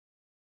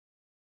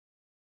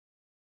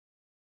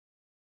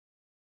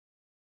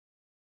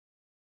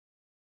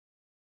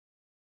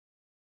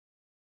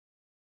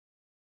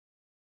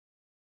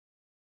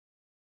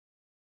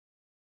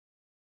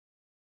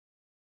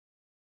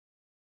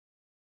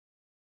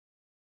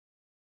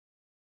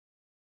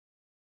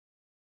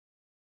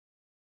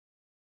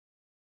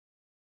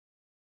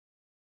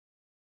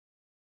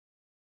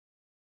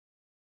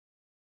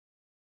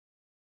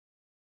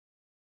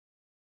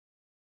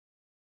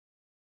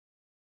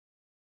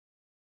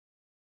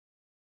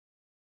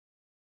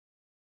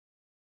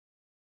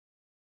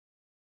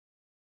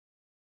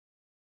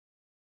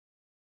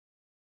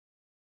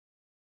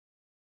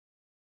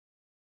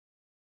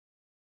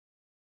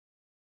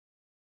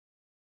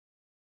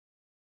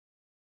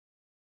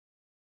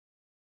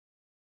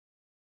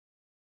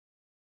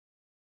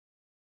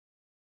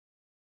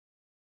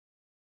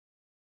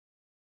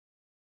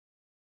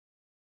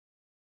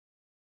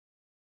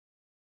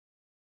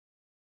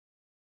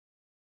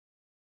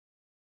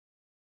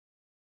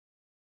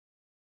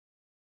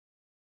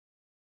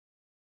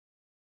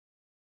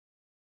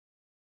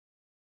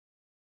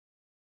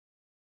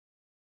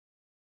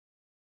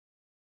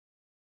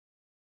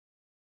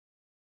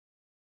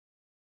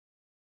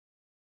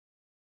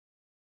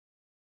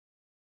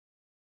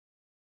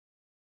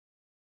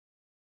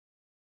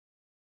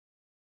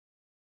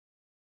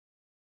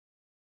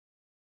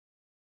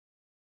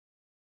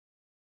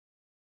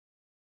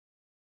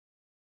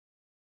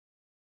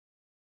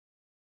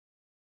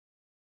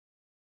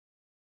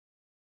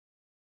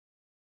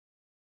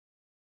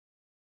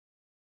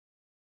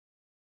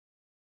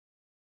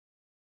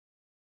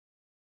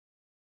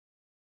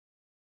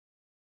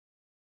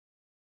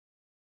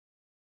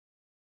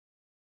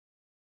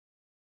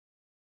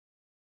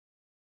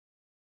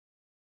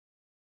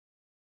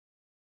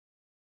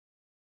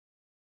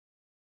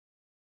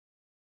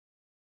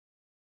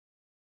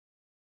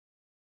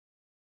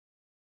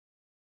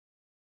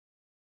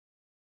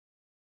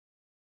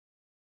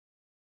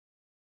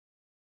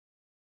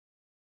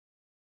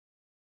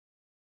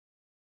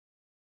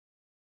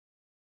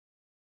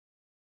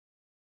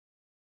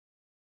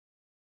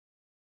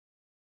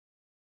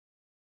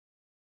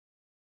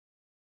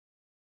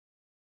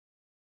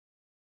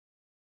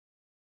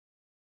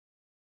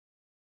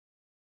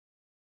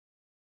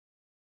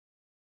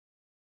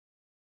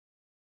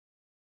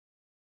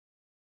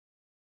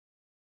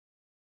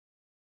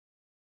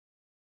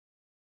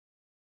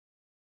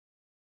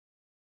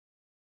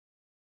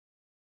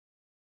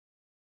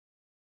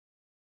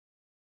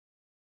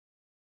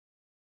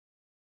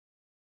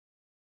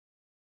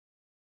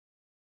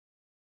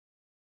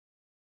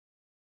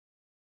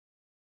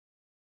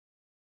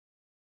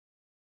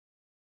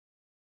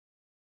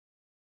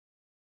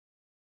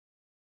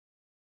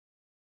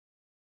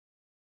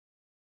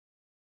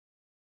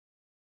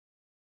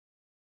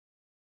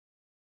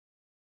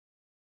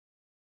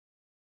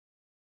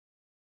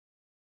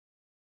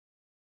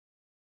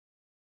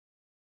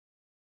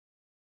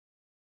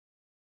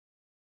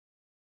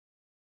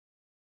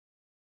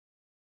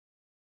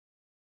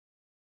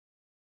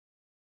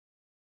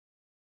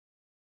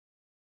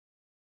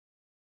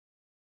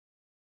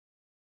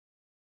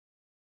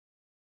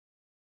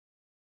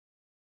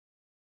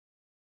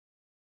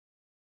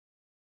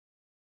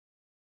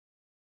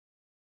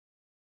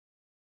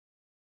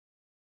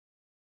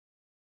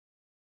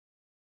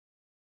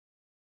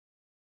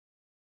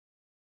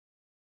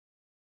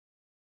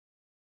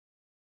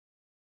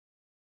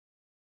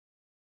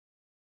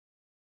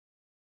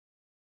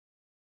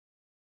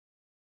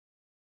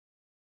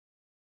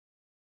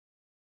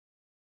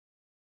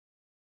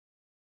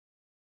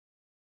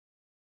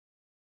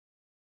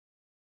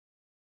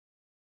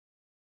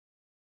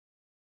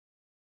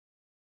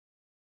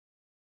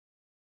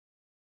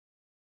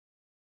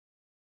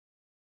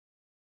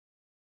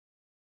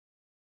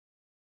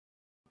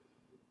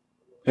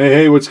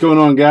Hey, what's going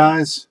on,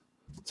 guys?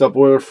 What's up,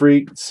 Oil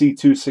Freak,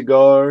 C2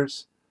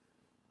 Cigars,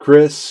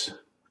 Chris,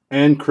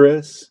 and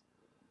Chris.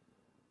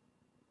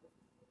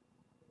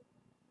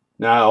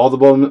 Now, all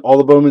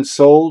the Bowman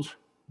sold.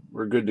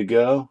 We're good to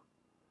go.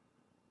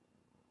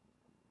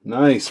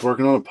 Nice,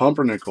 working on a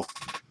pumpernickel.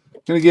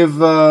 Gonna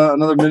give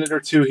another minute or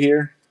two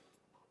here,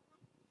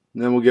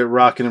 and then we'll get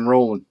rocking and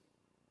rolling.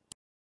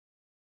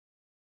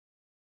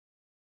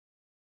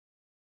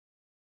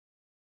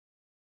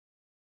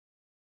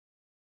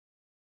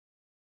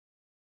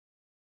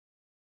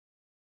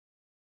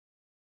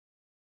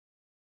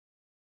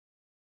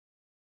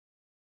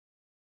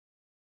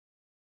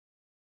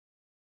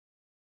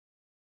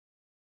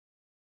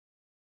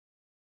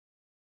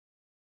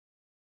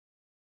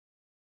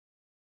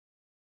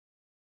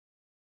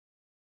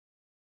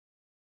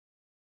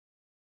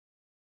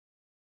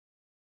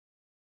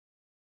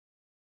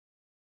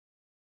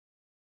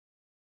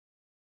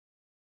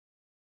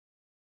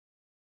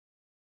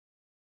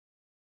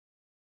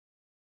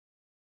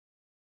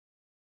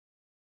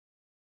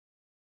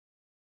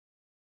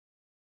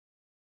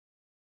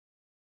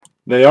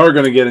 They are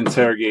gonna get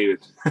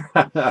interrogated.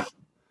 Gonna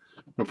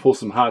pull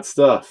some hot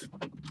stuff.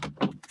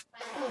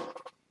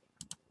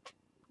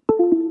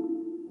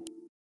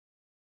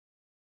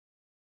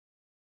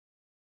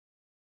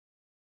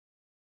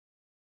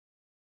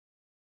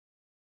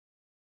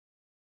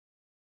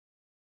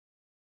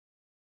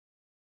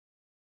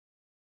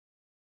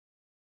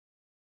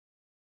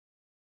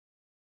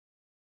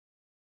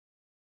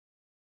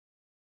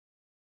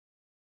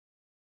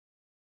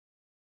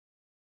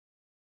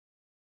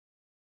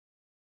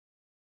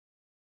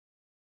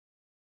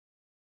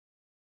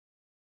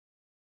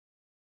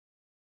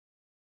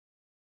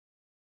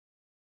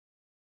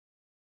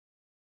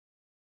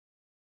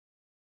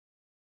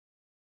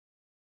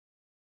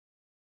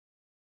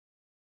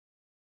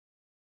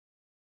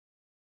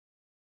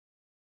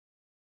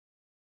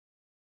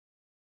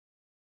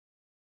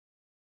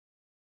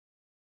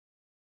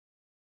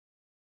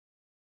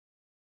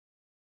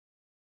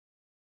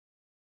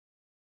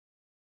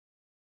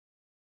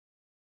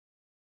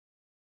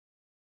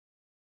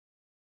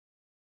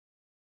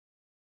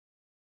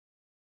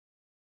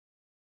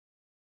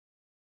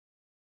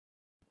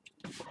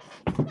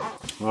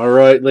 All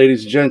right,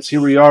 ladies and gents, here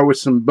we are with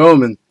some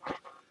Bowman.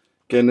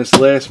 Getting this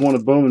last one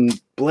of Bowman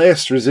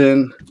blasters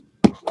in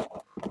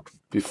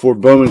before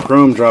Bowman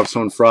Chrome drops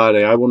on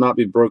Friday. I will not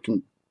be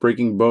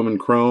breaking Bowman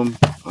Chrome.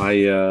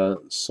 I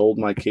sold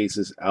my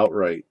cases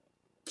outright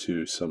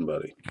to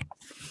somebody.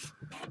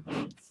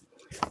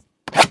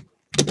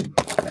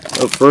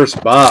 Oh,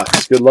 first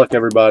box. Good luck,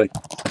 everybody.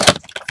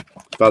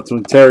 About to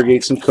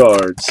interrogate some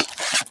cards.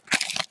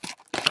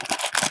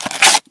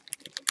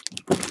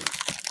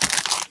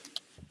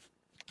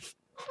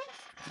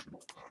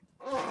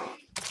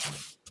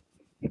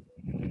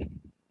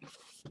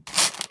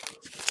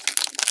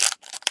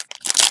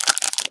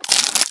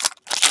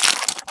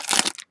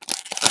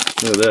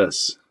 Look at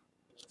this.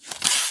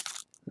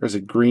 There's a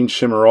green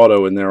Shimmer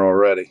Auto in there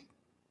already,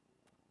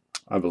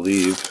 I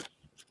believe.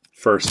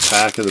 First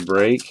pack of the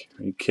break.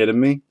 Are you kidding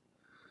me?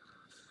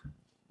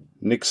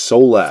 Nick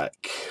Solak,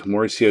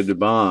 Mauricio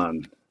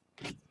Dubon,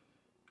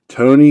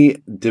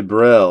 Tony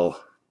DeBrell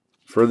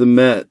for the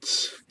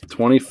Mets.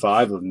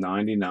 25 of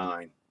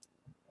 99.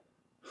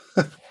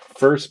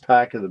 First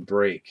pack of the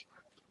break.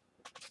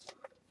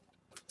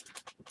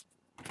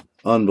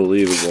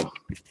 Unbelievable.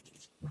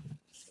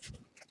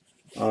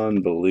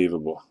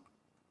 Unbelievable.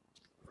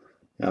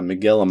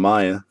 Miguel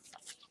Amaya.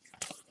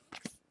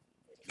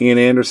 Ian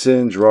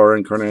Anderson, Gerard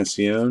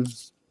Encarnacion.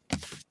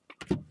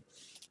 I'm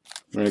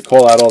going to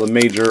call out all the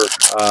major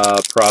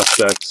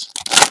prospects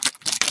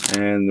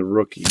and the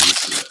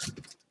rookies.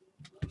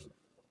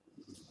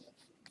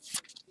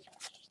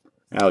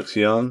 Alex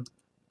Young.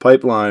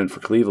 Pipeline for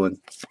Cleveland.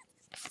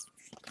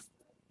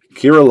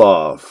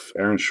 Kirilov,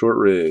 Aaron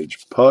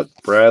Shortridge, Putt,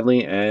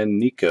 Bradley, and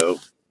Nico.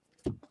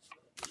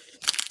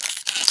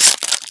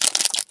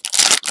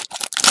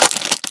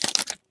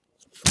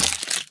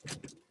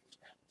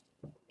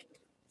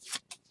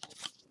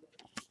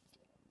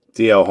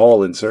 DL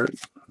Hall insert.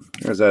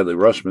 There's Adley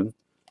Rushman.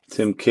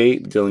 Tim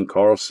Cate, Dylan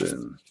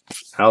Carlson.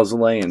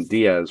 Alzolay and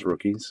Diaz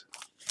rookies.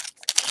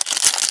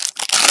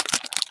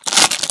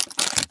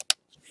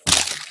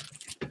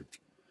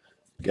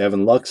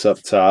 Gavin Lux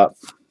up top.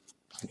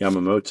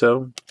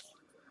 Yamamoto.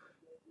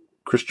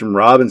 Christian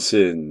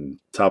Robinson,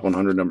 top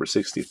 100, number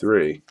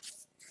 63.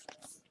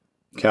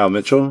 Cal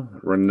Mitchell.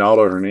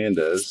 Ronaldo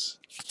Hernandez.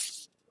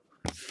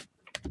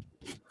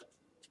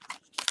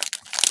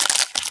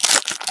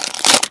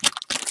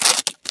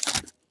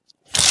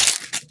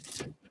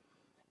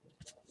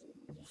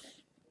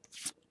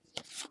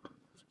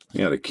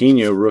 The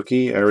Aquino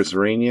rookie,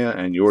 Arizarena,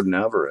 and Jordan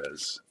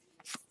Alvarez.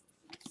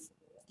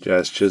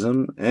 Jazz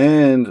Chisholm.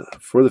 And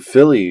for the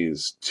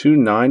Phillies,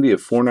 290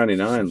 of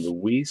 499,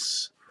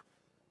 Luis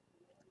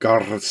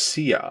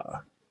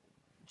Garcia.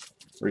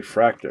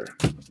 Refractor.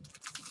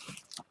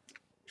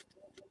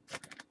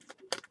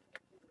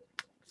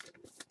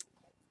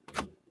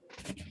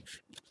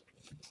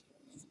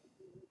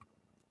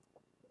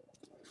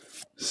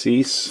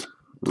 Cease,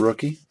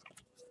 rookie.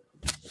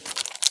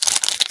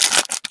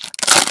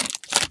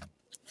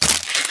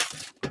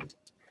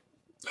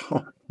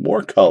 Oh,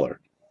 more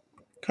color.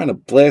 What kind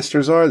of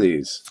blasters are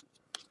these?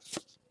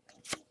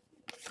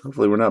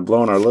 Hopefully we're not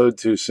blowing our load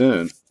too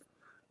soon.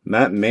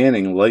 Matt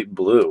Manning, light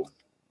blue.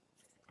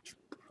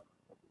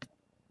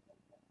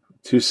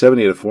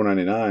 270 to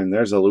 499.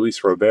 There's a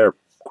Luis Robert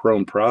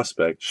Chrome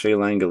prospect. Shea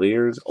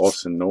Langoliers,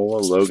 Austin Nola,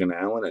 Logan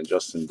Allen, and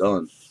Justin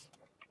Dunn.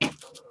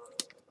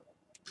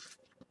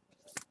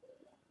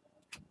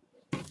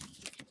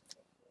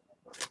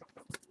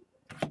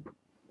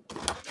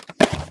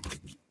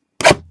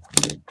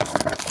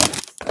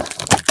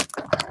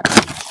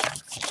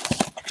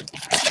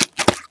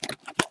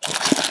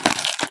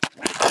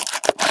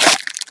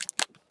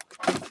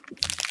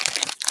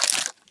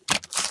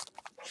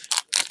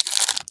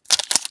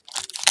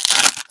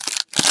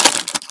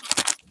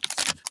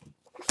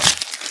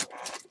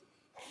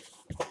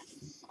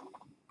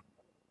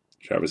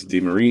 Travis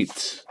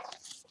DeMarit.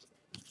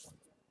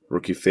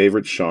 Rookie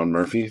favorite, Sean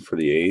Murphy for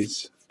the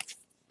A's.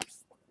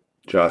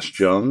 Josh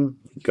Jung,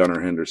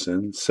 Gunnar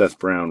Henderson, Seth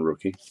Brown,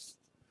 rookie.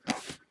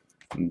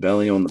 And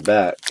Belly on the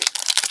back.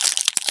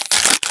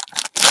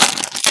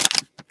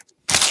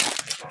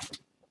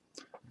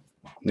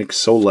 Nick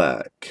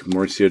Solak,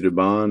 Mauricio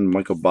Dubon,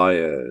 Michael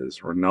Baez,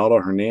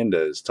 Ronaldo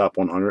Hernandez, top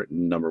 100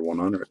 and number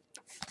 100.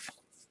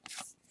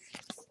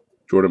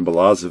 Jordan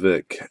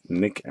Balazovic,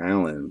 Nick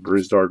Allen,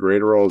 Brusdar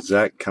Graterol,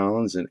 Zach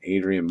Collins, and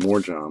Adrian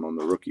Morejon on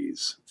the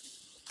rookies.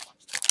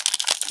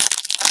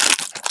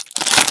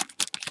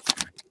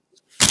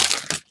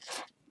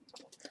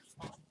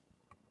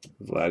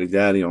 Vladdy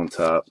Daddy on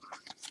top.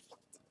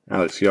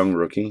 Alex Young,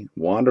 rookie.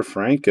 Wander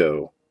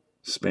Franco,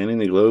 spanning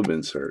the globe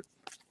insert.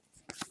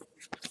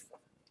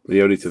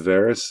 Leody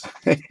Taveras.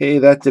 Hey,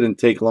 that didn't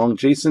take long.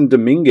 Jason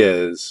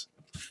Dominguez.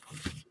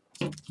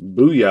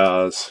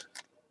 Booyahs.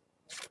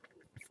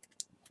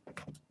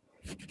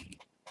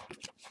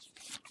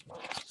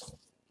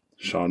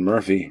 Sean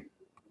Murphy.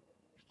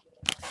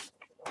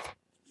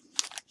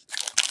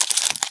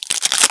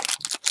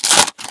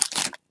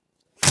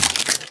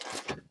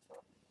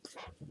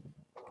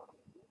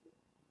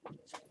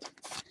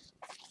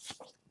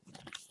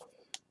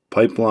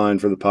 Pipeline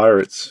for the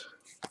Pirates.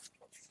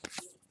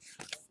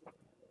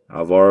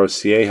 Alvaro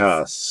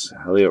Ciejas,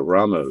 Elliot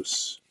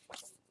Ramos.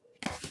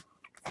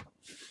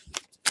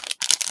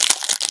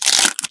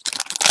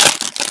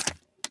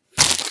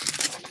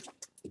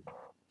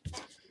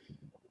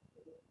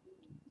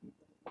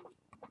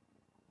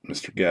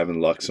 Mr. Gavin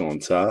Lux on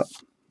top.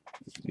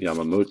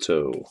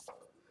 Yamamoto.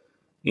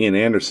 Ian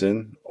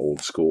Anderson,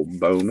 old school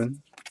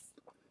Bowman.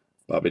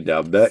 Bobby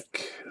Dalbec,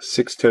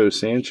 Sixto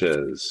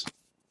Sanchez.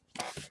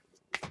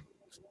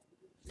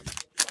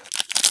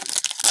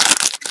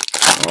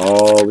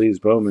 All these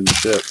Bowman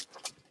ship.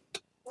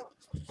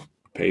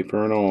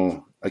 Paper and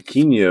all.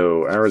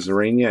 Aquino,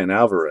 Arizarena, and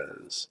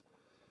Alvarez.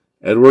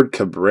 Edward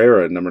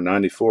Cabrera, number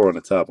 94 on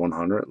the top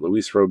 100.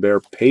 Luis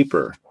Robert,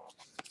 paper.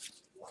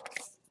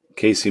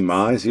 Casey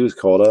Mize, he was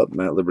called up.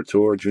 Matt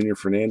Liberatore, Junior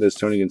Fernandez,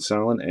 Tony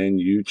Gonsolin, and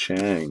Yu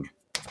Chang.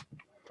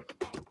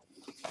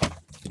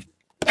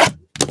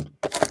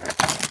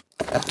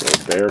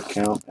 Robert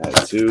count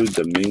at 2.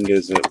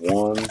 Dominguez at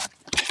 1.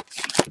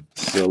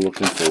 Still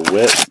looking for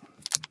wit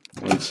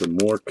and some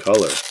more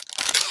color.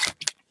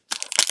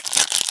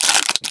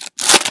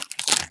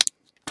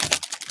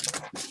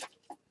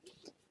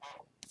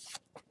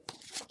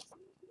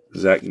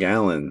 Zach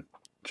Gallen,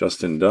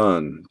 Justin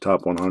Dunn,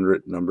 top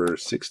 100, number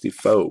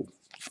 64.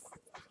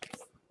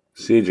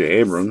 C.J.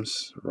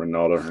 Abrams,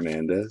 Ronaldo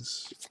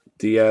Hernandez,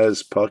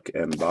 Diaz, Puck,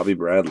 and Bobby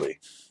Bradley.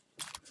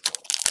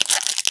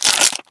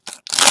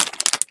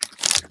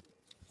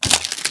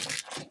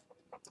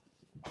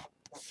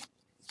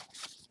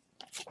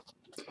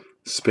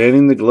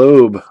 Spanning the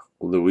globe,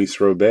 Luis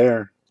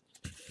Robert.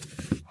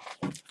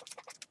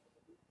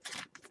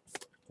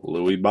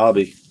 Louis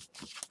Bobby.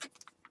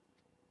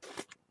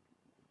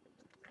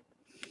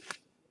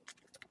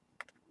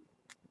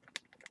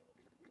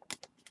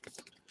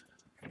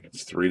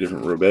 It's 3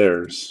 different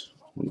Roberts.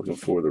 I'm looking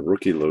for the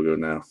rookie logo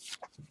now.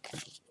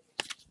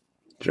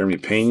 Jeremy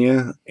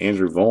Pena,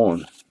 Andrew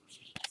Vaughn,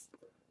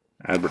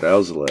 Albert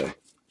Alzolay.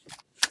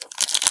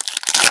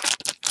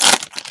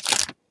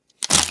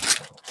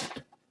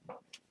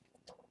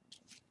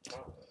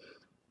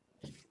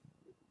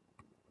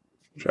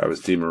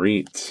 Travis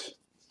DeMarit.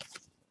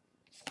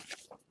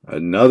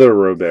 Another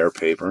Robert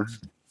paper.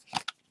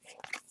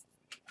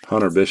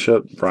 Hunter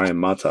Bishop, Brian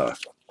Mata.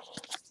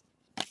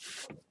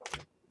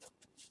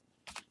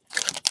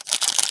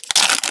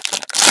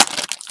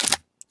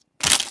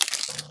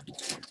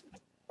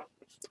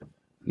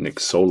 Nick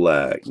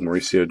Solak,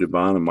 Mauricio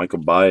Dubon, and Michael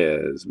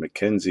Baez.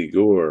 Mackenzie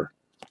Gore,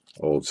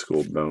 old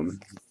school Bowman.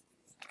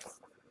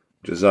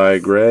 Josiah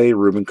Gray,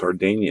 Ruben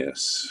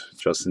Cardenas,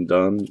 Justin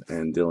Dunn,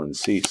 and Dylan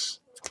Cease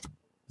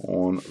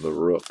on the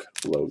Rook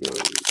logos.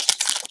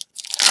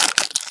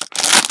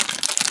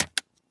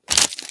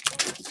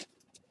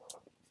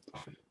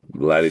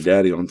 Vladdy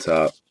Daddy on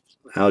top.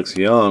 Alex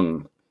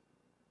Young,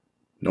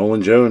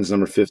 Nolan Jones,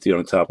 number 50 on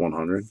the top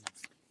 100.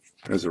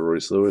 There's a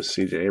Royce Lewis,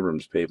 C.J.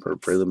 Abrams paper.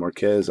 Braylon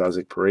Marquez,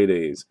 Isaac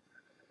Paredes.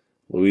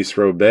 Luis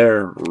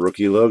Robert,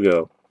 rookie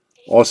logo.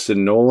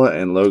 Austin Nola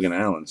and Logan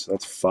Allen. So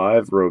that's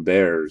 5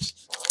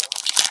 Roberts.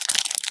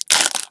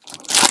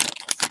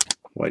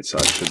 White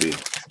Sox should be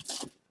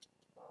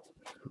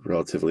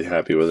relatively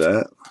happy with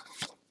that.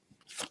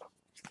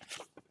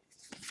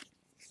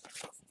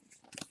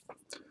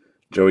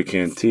 Joey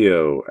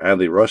Cantillo,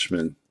 Adley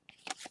Rushman.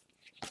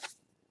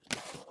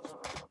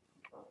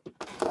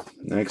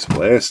 Next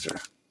blaster.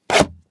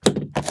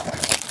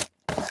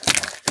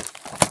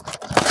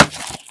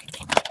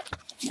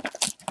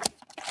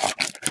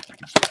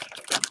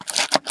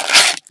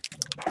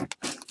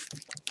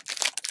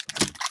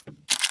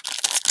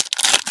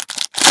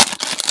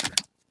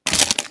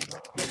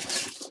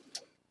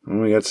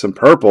 And we got some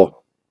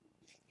purple.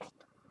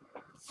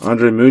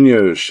 Andre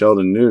Munoz,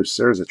 Sheldon Noose.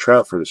 There's a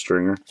trout for the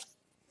stringer.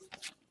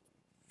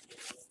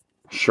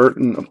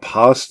 Sherton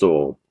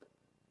Apostle,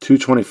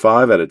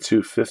 225 out of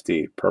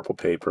 250, purple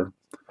paper.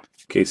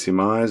 Casey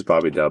Mize,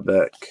 Bobby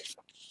Dalbec.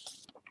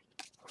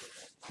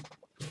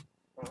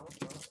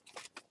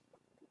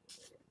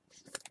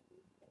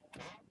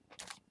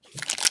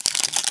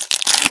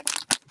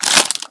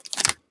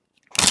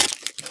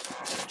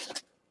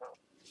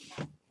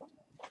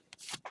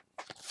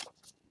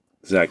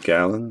 Zach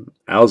Gallen,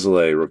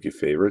 Alzolay, rookie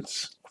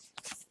favorites.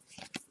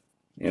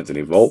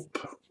 Anthony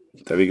Volpe,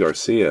 Debbie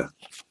Garcia.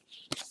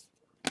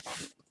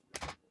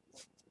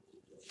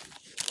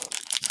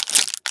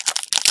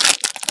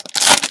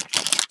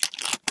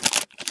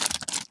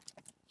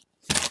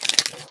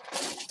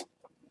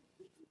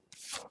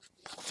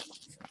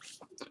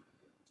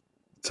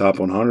 Top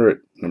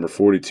 100, number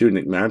 42,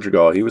 Nick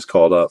Madrigal. He was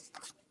called up.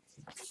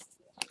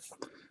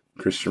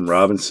 Christian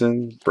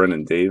Robinson,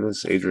 Brennan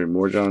Davis, Adrian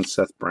Morejon,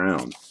 Seth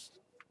Brown.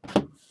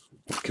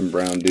 What can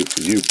Brown do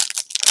for you?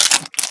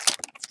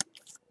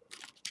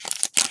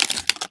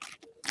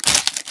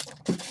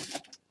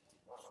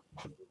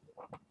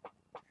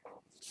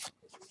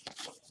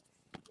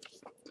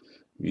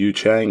 Yu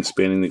Chang,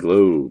 Spanning the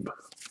Globe.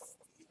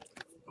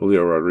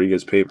 Julio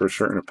Rodriguez paper,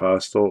 Sherton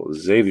Apostle,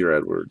 Xavier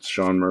Edwards,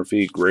 Sean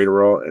Murphy,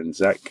 Graterol, and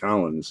Zach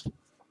Collins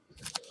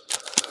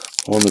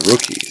on the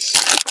rookies.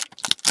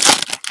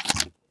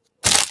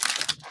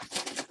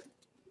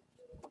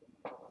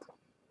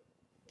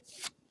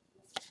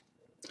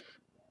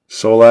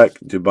 Solak,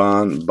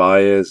 Dubon,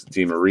 Baez,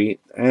 DeMarie,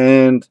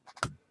 and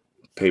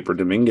Paper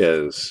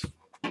Dominguez.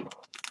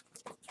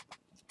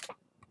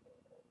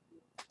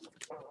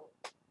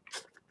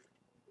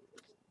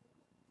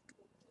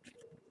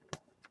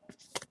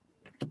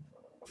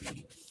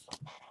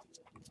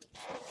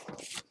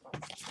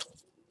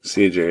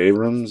 C.J.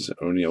 Abrams,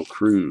 O'Neal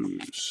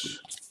Cruz.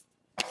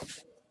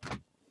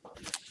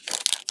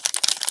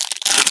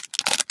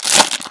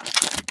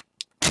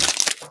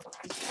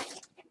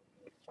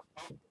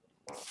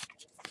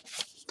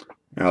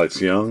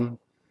 Alex Young,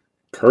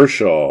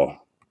 Kershaw,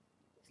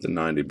 the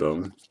 90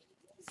 Bowman.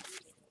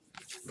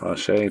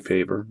 Pache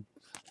paper.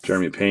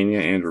 Jeremy Pena,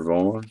 Andrew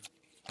Vaughn.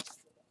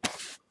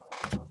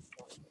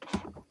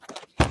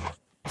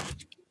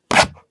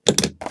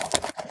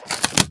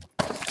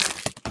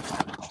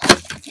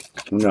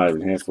 We're not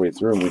even halfway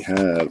through, and we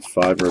have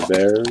 5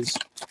 Roberts,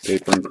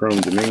 paper and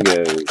chrome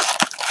Dominguez,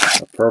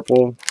 a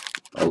purple,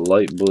 a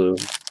light blue,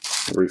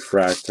 a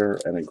refractor,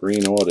 and a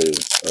green auto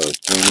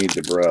of Tony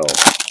DeBrell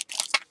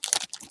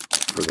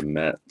for the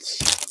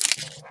Mets.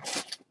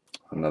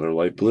 Another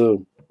light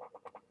blue.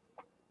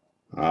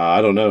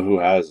 I don't know who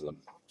has them.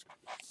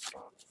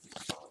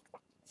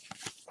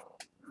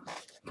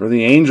 For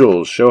the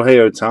Angels,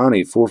 Shohei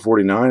Ohtani,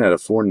 449 out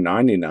of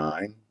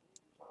 499.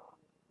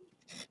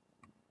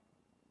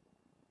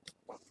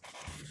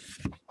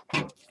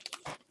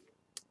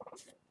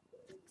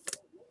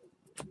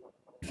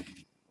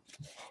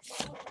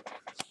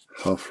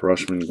 Huff,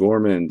 Rushman,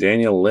 Gorman,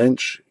 Daniel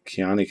Lynch,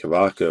 Keani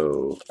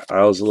Cavaco,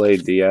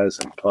 Alzolay, Diaz,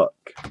 and Puck.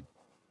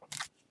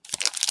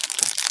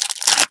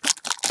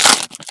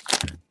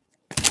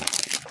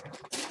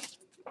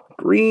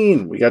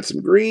 Green. We got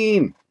some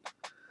green.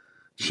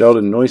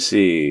 Sheldon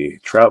Noisy,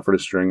 Trout for the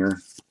stringer.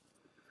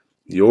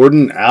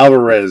 Jordan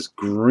Alvarez,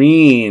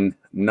 green,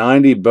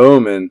 90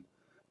 Bowman,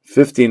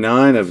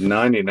 59 of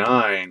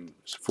 99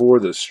 for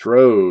the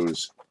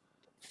Stros.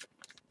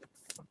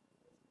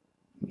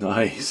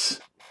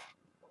 Nice.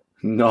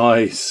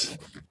 Nice.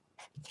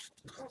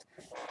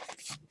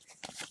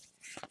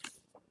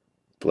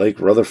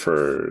 Blake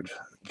Rutherford,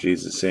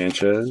 Jesus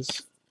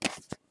Sanchez.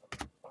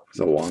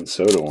 There's a Juan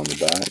Soto on the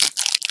back.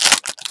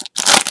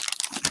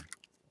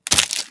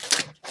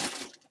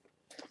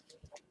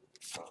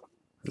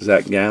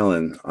 Zach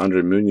Gallen,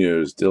 Andre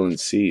Munoz, Dylan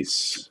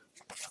Cease.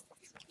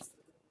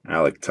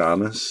 Alec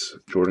Thomas,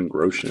 Jordan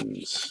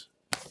Groshans.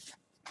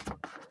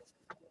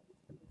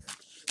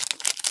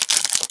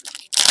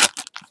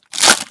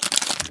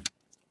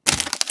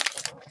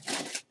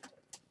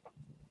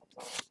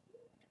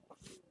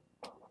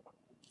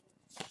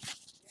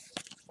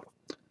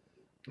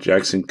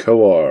 Jackson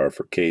Kowar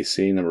for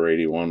KC, number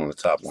 81 on the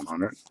top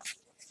 100.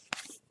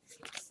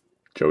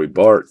 Joey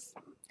Bart.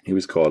 He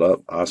was called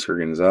up. Oscar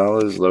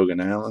Gonzalez, Logan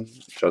Allen,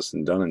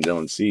 Justin Dunn, and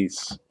Dylan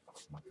Cease.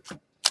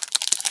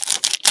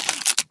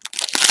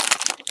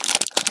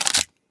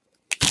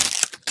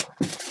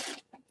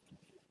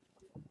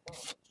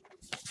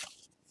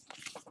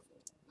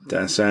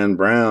 Dasan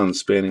Brown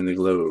spanning the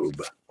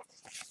globe.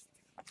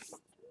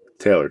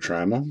 Taylor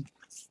Trammell.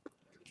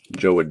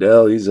 Joe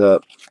Waddell, he's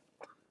up.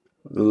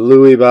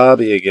 Louis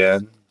Bobby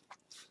again.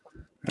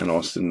 And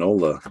Austin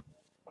Nola.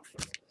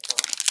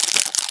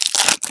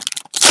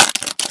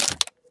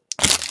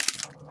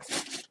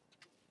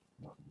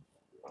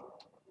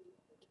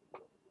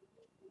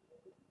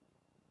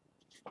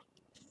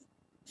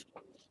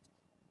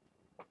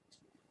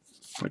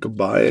 Michael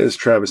Baez,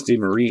 Travis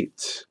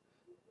DeMarit.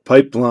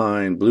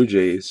 Pipeline, Blue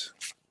Jays.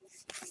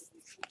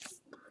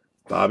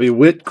 Bobby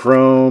Witt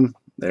Chrome.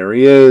 There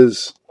he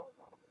is.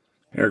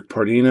 Eric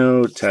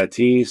Pardino,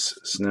 Tatis,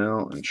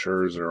 Snell, and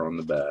Scherzer on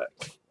the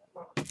back.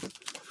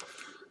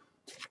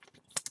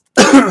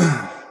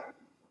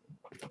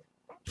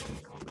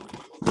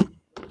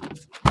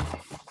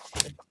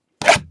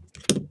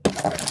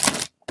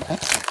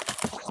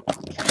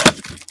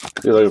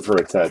 You're looking for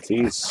a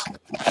Tatis.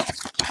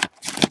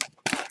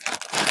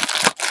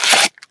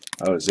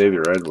 Oh,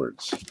 Xavier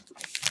Edwards.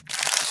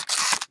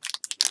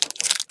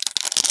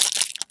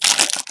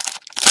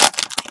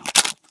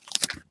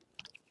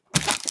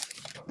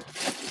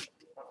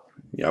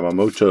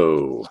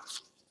 Yamamoto.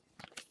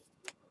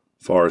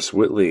 Forrest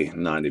Whitley,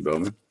 90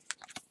 Bowman.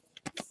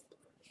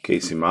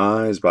 Casey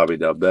Mize, Bobby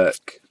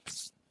Dalbec.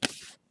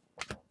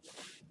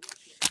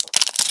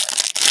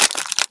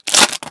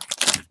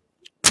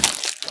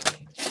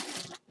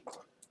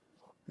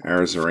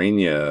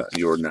 Arizarena,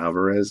 Jordan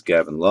Alvarez,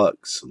 Gavin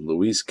Lux,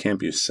 Luis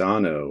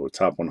Campusano,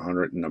 top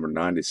 100, number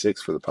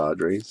 96 for the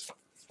Padres.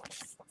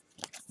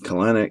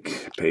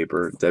 Kalenic,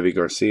 paper, Debbie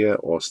Garcia,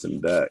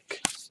 Austin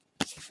Beck.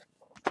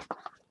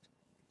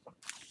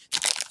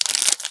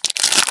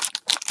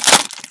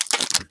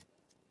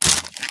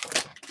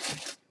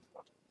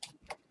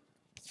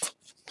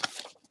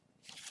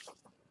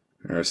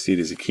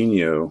 Aristides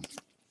Aquino,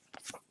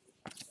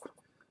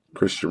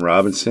 Christian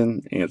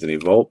Robinson, Anthony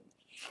Volpe,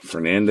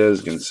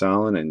 Fernandez,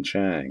 Gonzalez, and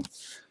Chang.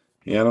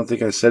 Yeah, I don't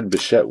think I said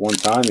Bichette one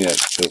time yet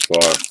so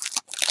far.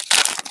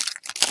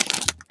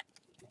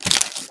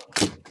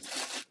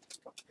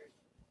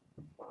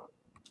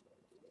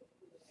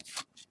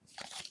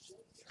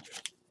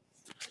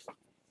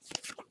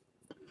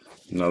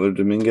 Another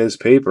Dominguez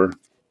paper.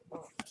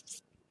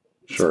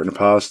 Short and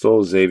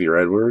Apostle, Xavier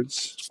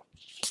Edwards.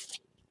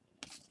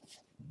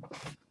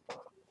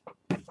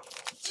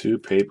 2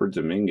 paper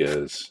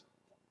Dominguez.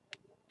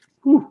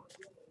 Whew.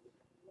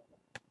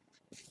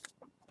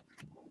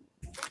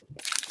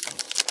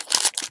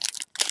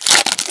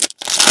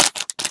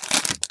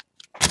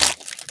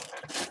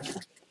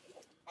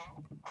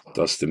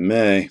 Dustin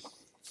May.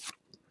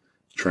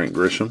 Trent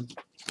Grisham.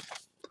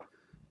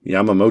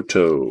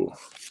 Yamamoto.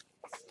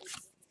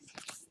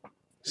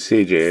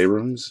 C.J.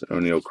 Abrams,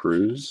 O'Neal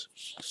Cruz.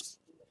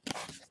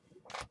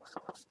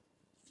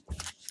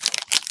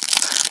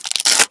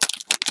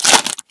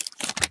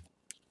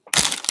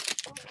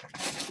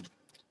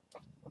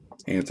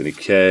 Anthony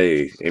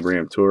K.,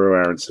 Abraham Toro,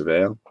 Aaron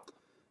Savale.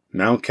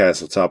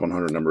 Mountcastle, top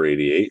 100, number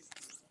 88.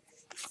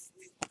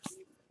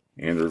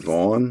 Andrew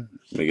Vaughn,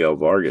 Miguel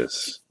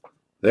Vargas.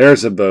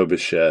 There's a Bo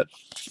Bichette.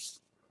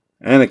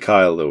 And a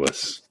Kyle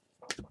Lewis.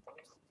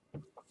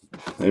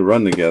 They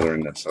run together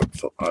in this.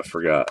 I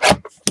forgot.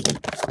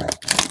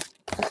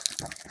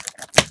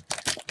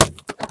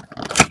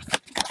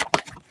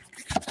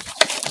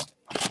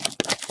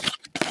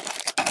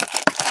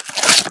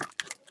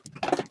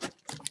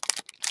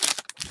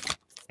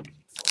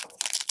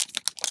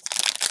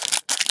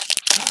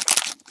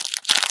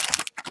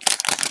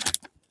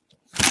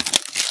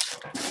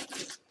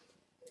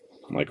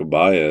 Michael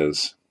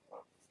Baez.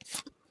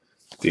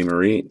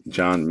 DeMarit,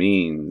 John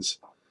Means.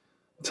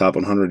 Top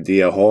 100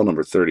 DL Hall,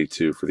 number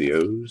 32 for the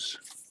O's.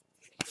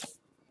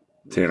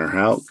 Tanner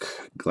Houck,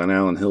 Glenn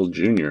Allen Hill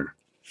Jr.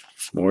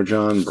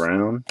 Morjon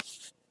Brown.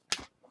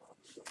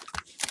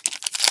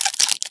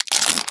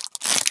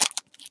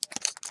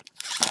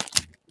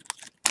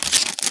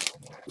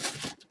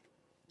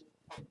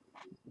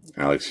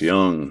 Alex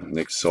Young,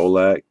 Nick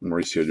Solak,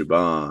 Mauricio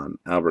Dubon,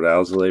 Albert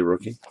Alzolay,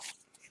 rookie.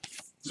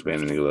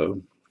 Spanning the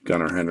globe.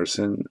 Gunnar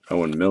Henderson,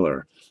 Owen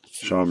Miller,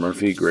 Sean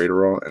Murphy,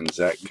 Graterol, and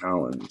Zach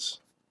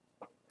Collins.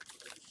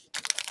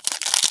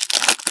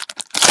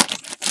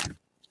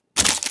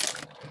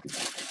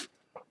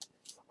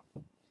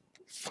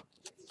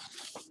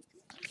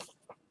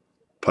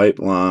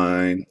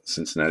 Pipeline,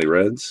 Cincinnati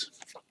Reds.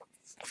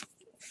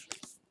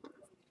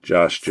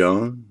 Josh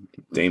Jung,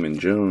 Damon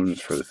Jones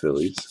for the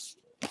Phillies.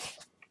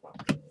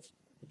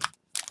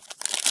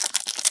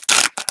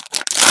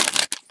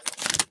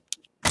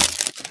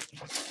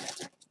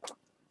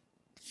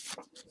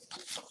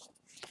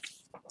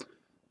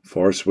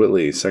 Forrest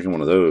Whitley, second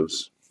one of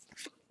those.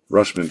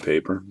 Rushman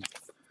paper.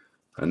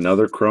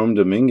 Another Chrome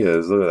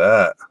Dominguez. Look at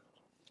that.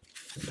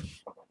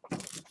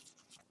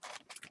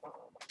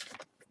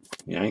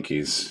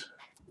 Yankees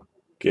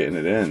getting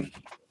it in.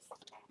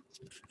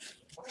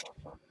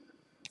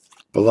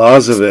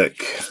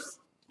 Balazovic.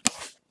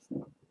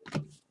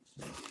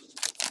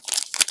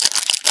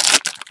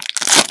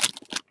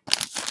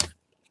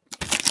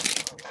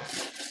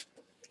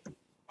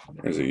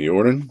 There's a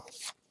Jordan.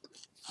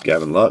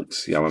 Gavin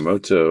Lux,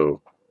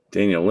 Yamamoto,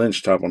 Daniel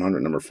Lynch, top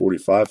 100, number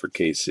 45 for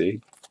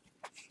KC.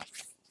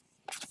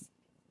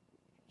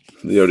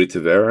 Leody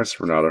Taveras,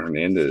 Ronaldo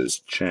Hernandez,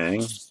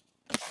 Chang.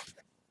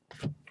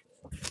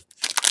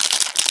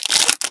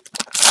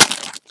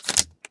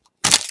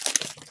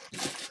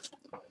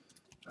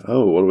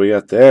 Oh, what do we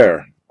got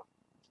there?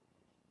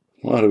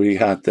 What do we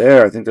got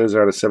there? I think those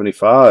are out of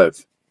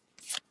 75.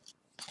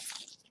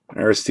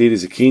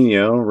 Aristides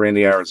Aquino,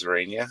 Randy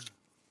Arozarena,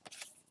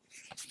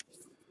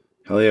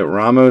 Elliot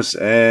Ramos,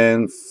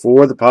 and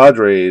for the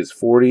Padres,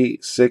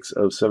 46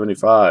 of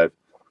 75,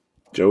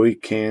 Joey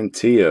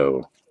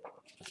Cantillo.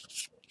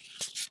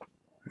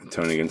 And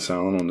Tony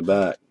Gonzalez on the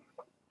back.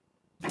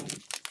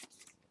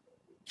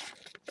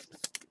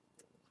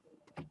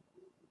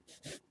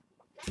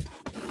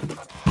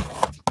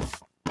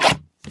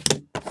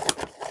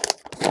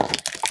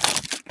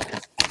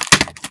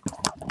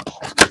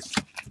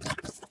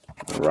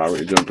 Robert,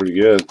 you're doing pretty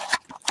good.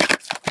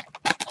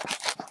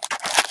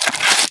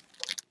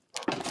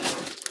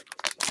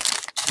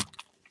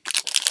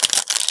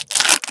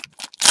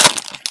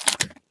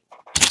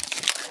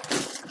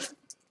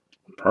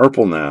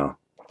 Purple now.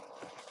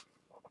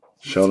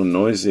 Sheldon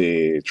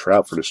Noisy,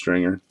 Trout for the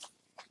stringer.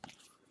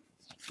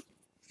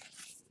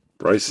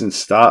 Bryson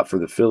Stott for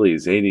the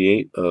Phillies,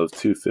 88 of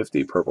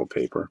 250, purple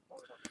paper.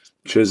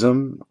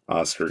 Chisholm,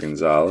 Oscar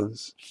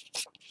Gonzalez.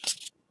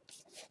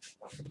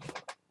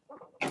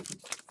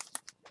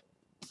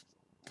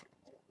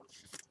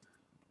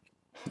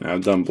 Now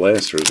I've done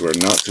blasters where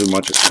not too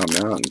much has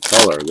come out in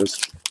color. This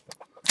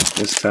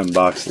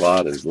 10-box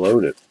lot is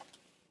loaded.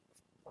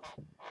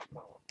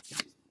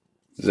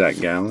 Zach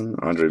Gallen,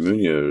 Andre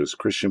Munoz,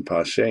 Christian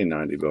Pache,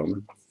 90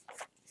 Bowman.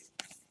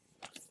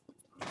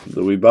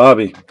 Louis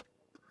Bobby,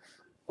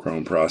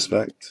 Chrome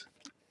Prospect.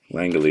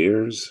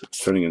 Langoliers,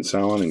 Tony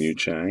Gonzalez, and Yu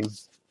Chang.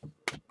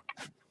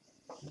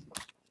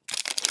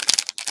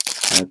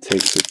 That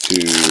takes it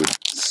to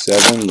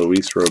 7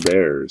 Luis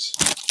Roberts.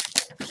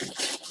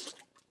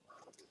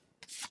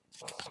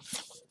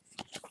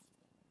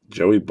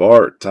 Joey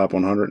Bart, top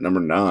 100, number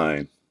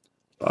 9.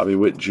 Bobby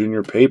Witt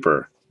Jr.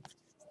 paper.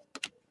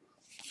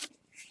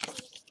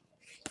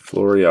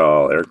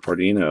 Florial, Eric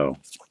Pardino.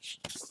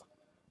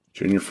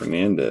 Junior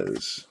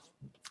Fernandez.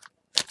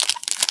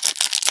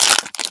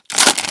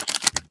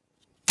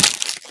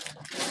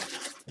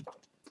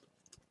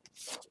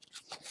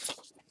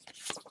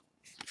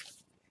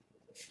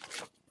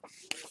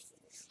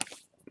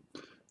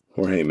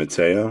 Jorge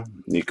Mateo,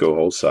 Nico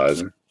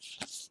Holsizer.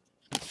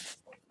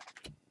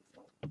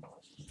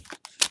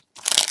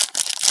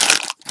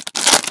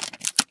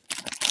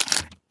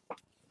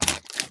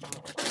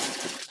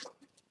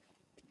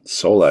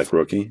 Solak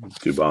rookie,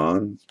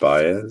 Dubon,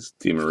 Baez,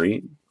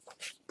 DeMarie,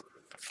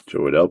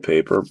 Joe Waddell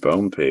paper,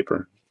 Bowman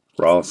paper,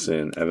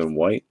 Rawlson, Evan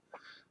White.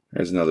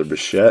 There's another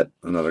Bichette,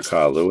 another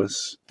Kyle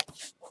Lewis.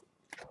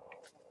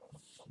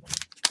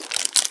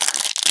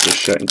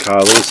 Bichette and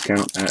Kyle Lewis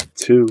count at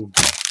 2.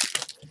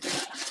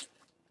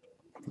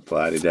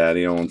 Vladdy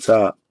Daddy on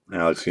top,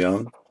 Alex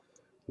Young.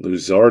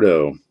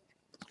 Luzardo,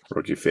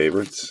 rookie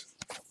favorites.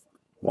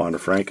 Wander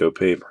Franco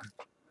paper.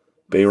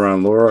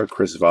 Bayron Lora,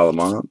 Chris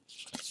Valamont.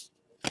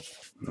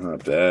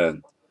 Not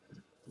bad.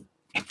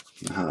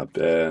 Not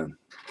bad.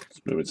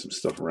 Just moving some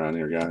stuff around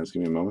here, guys.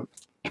 Give me a moment.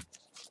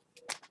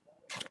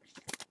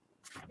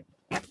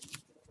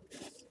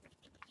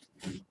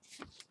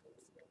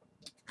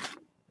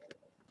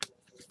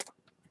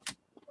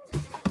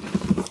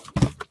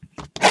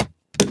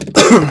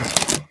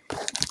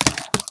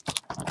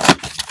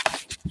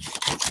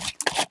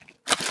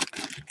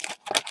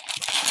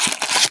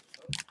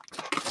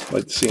 I'd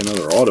like to see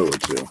another auto or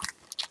two.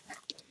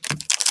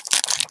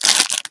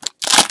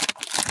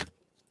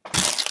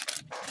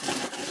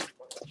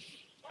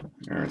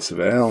 Aaron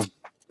Savale,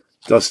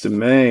 Dustin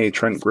May,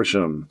 Trent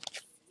Grisham,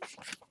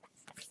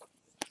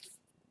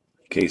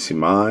 Casey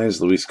Mize,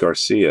 Luis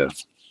Garcia.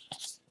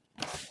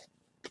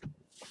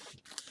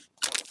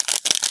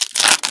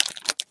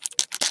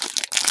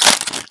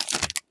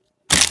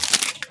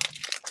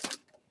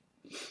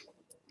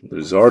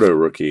 Luzardo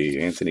rookie,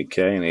 Anthony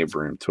Kay and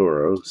Abraham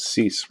Toro.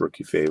 Cease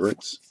rookie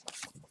favorites.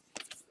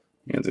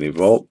 Anthony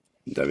Volt,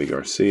 Debbie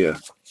Garcia.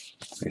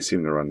 They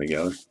seem to run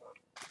together.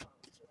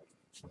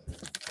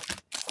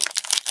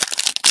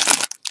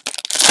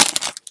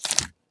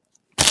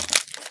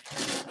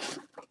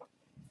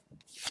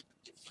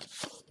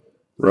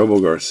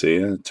 Robo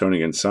Garcia, Tony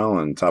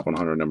Gonzalez, top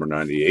 100, number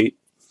 98.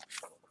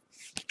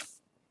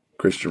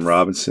 Christian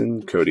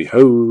Robinson, Cody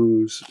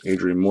Hose,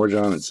 Adrian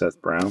Morjon, and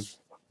Seth Brown.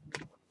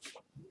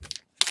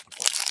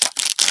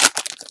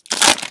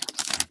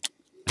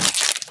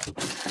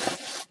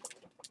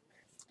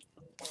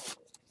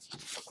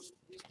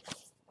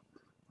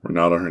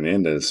 Ronaldo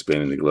Hernandez,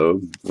 spanning the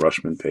globe,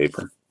 Rushman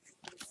paper.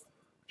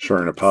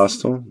 Fern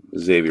Apostle,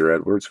 Xavier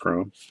Edwards,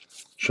 Chrome.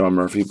 Sean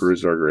Murphy,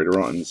 Bruce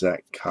Argrader, and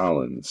Zach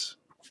Collins.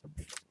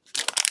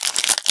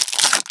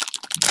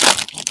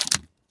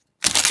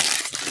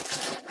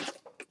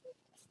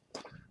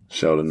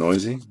 Sheldon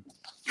Noisy,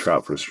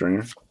 Trout for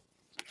Stringer.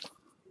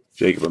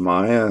 Jacob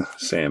Amaya,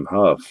 Sam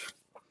Huff.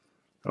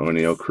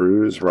 O'Neill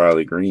Cruz,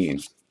 Riley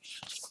Green.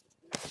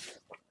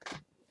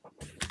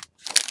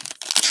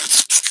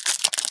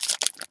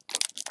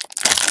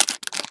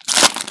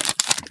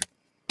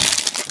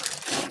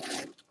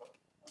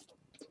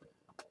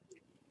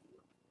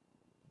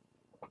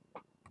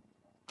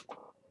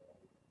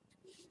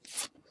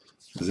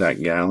 Zach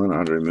Gallen,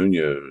 Andre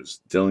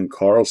Munoz, Dylan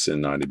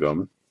Carlson, 90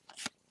 Bowman.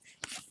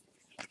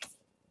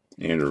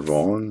 Andrew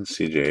Vaughn,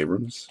 CJ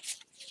Abrams.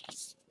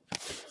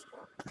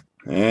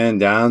 And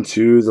down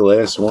to the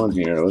last one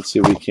here. Let's see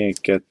if we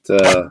can't get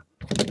that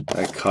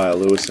Kyle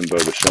Lewis and Bo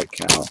Bichette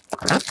count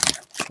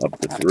up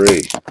to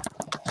 3.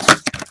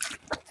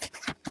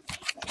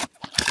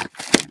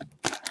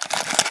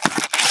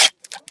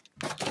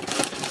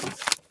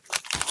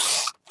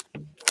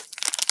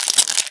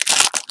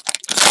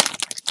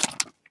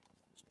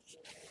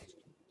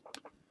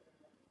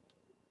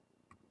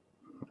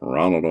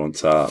 Ronald on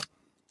top.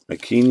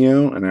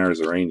 Aquino and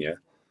Arizarena.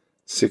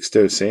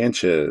 Sixto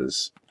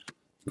Sanchez,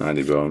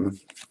 90 Bowman.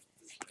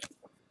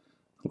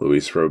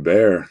 Luis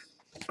Robert,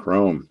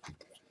 Chrome.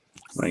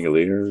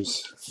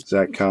 Langoliers.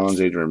 Zach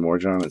Collins, Adrian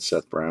Morjon, and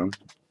Seth Brown.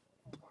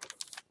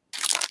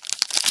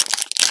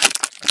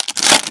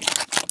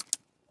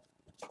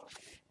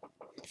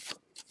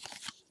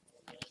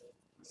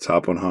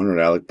 Top 100,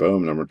 Alec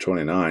Boehm, number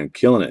 29.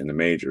 Killing it in the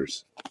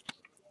majors.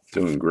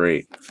 Doing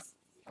great.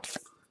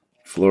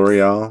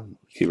 Florial,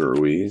 Kiva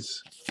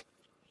Ruiz.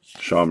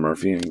 Sean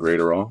Murphy, and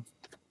Graterol.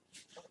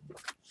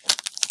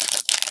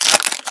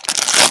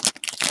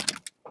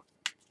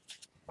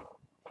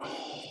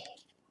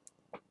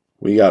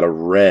 We got a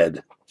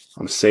red.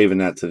 I'm saving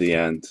that to the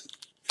end.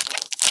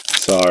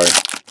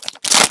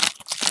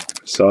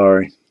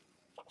 Sorry.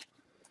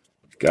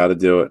 Got to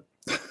do it.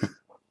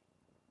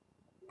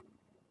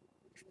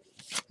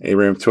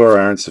 Abraham Toro,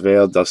 Aaron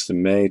Savale,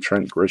 Dustin May,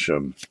 Trent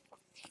Grisham.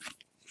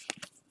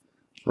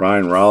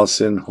 Ryan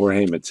Rollison,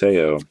 Jorge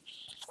Mateo.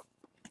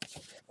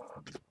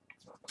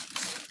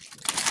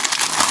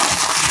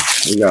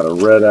 We got a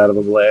red out of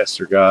a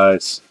blaster,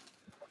 guys.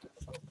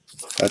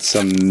 That's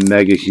some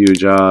mega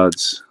huge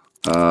odds.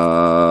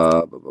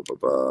 What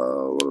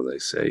do they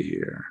say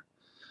here?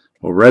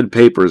 Well, red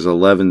paper is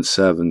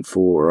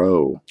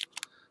 11,740.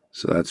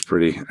 So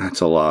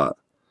that's a lot.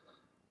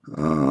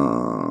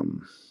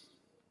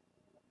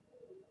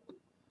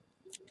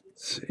 Let's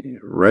see.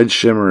 Red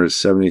shimmer is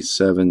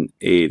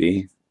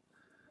 7780.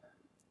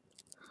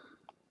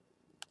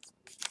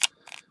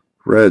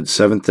 Red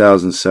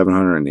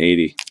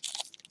 7,780.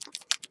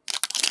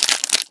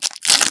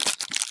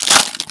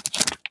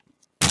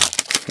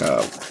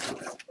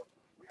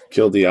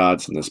 Killed the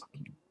odds in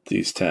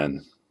these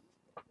 10.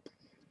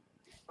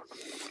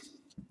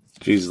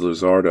 Jesus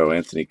Luzardo,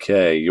 Anthony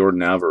K,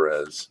 Jordan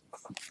Alvarez,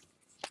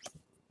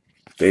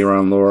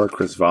 Bayron Laura,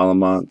 Chris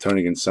Valamont,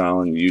 Tony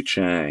Gonzalez, Yu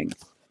Chang.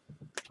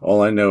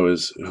 All I know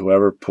is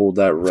whoever pulled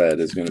that red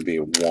is going to be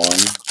one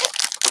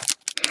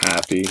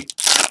happy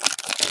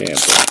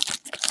camper.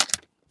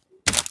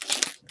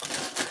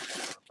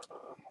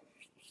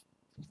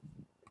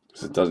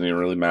 Because it doesn't even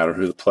really matter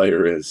who the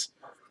player is.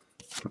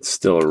 It's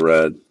still a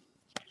red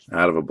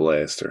out of a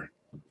blaster.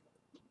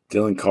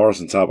 Dylan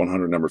Carlson, top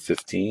 100, number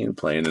 15,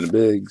 playing in the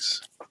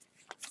bigs.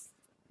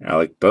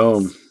 Alec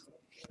Boehm,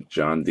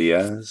 John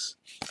Diaz,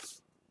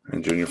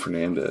 and Junior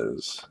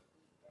Fernandez.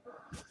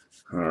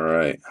 All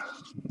right,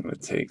 I'm going to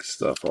take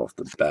stuff off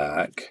the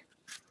back.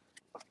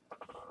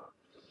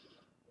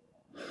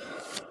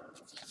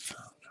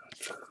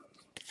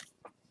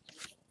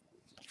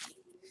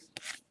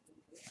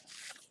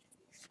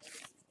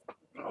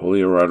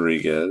 Julio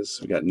Rodriguez.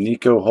 We got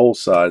Nico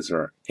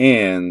Holsizer,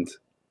 and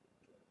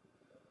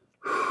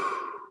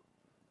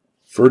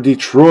for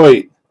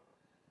Detroit,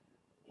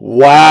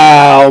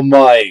 wow,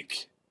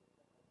 Mike.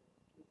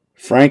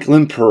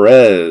 Franklin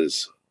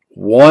Perez,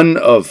 1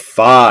 of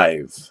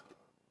 5.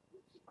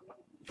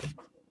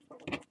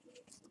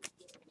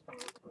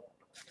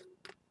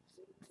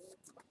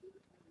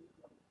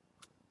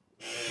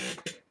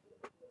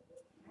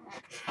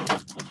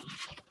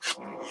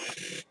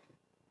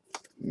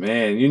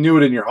 Man, you knew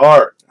it in your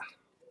heart.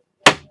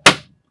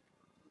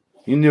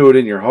 You knew it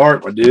in your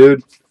heart, my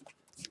dude.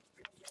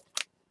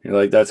 You're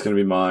like, that's going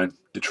to be mine.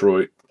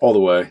 Detroit, all the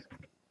way.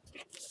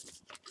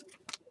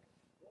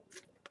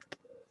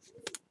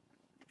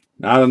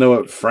 Now, I don't know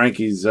what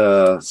Frankie's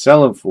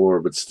selling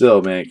for, but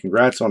still, man,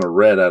 congrats on a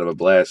red out of a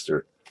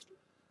blaster.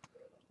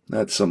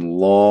 That's some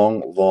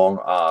long, long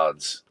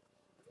odds.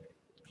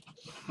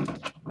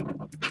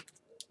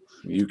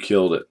 You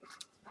killed it.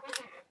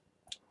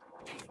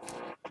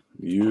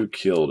 You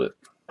killed it.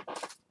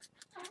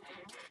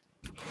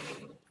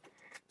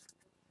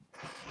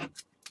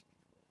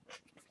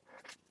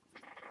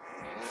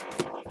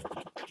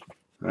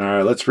 All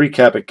right, let's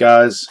recap it,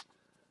 guys.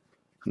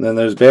 And then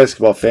those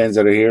basketball fans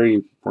that are here,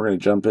 we're going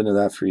to jump into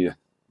that for you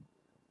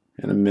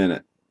in a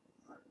minute.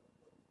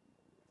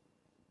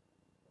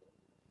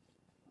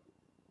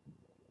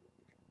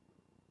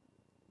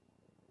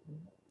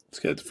 Let's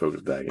get the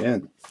focus back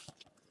in.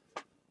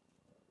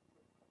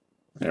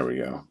 There we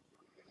go.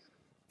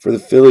 For the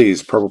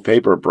Phillies, purple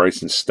paper,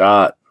 Bryson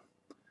Stott.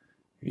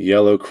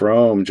 Yellow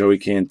chrome, Joey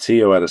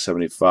Cantillo out of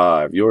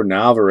 75. Jordan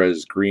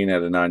Alvarez, green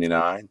out of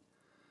 99.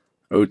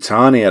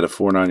 Otani out of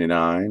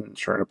 499.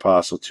 Trent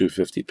Apostle,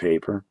 250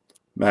 paper.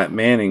 Matt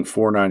Manning,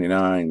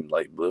 499,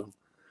 light blue.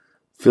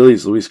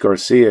 Phillies, Luis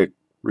Garcia,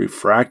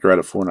 refractor out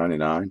of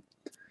 499.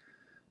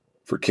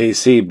 For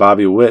KC,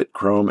 Bobby Witt,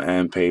 chrome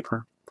and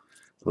paper.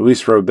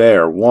 Luis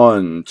Robert,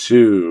 1,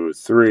 2,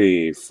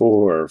 3,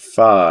 4,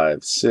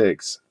 5,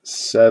 6,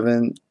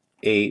 7,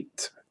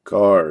 8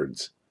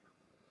 cards.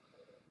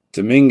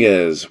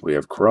 Dominguez, we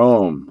have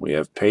chrome, we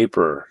have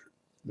paper.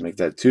 Make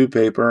that 2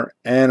 paper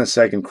and a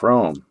second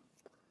chrome.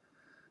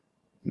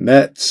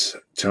 Mets,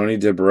 Tony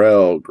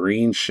DeBrell,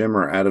 green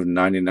shimmer out of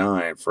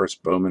 99,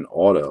 first Bowman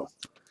auto.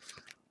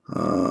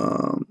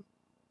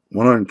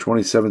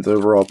 127th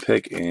overall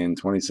pick in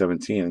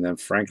 2017. And then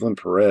Franklin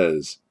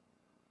Perez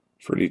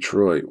for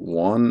Detroit,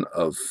 1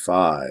 of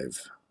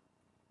 5.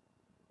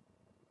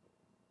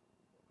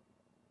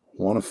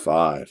 1 of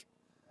 5.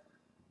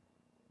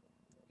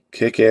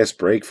 Kick-ass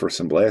break for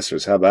some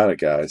blasters. How about it,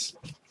 guys?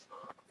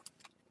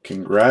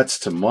 Congrats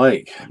to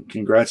Mike.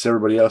 Congrats to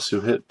everybody else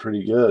who hit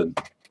pretty good.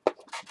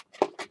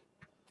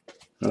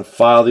 I'm going to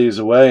file these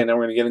away, and then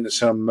we're going to get into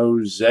some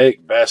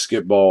Mosaic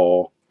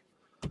basketball.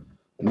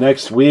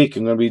 Next week,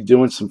 I'm going to be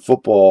doing some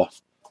football.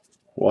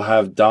 We'll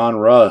have Don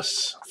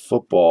Russ,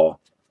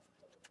 football.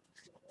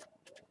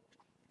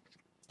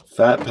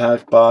 Fat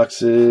pack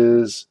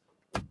boxes.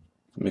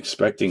 I'm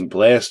expecting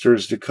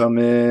blasters to come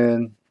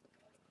in.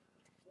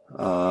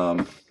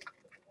 So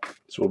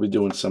we'll be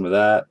doing some of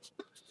that.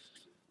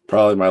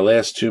 Probably my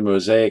last 2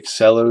 Mosaic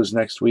Cellos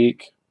next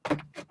week.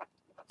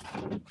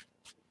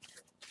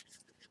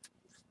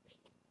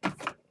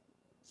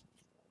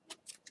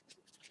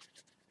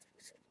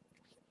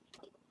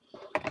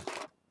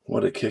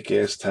 What a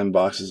kick-ass 10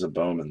 boxes of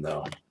Bowman,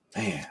 though.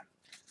 Man.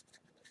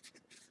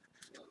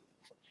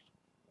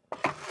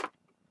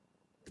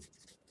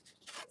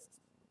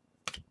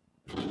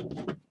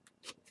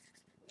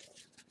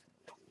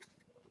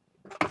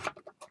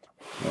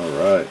 All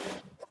right.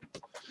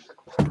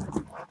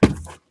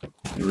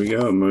 Here we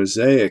go.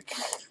 Mosaic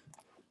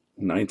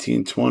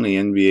 1920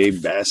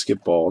 NBA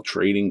basketball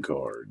trading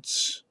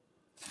cards.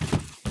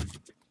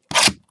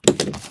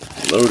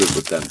 Loaded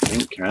with them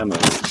pink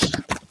camos.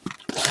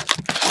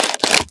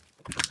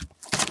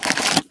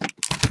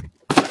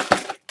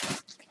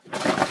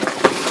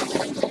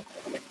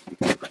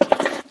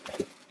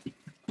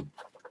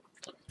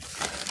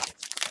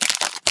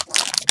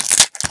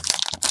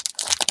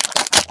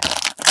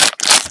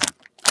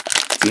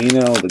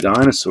 Dino, the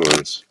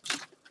dinosaurs.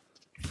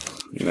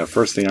 You know,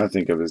 first thing I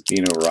think of is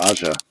Dino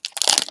Raja.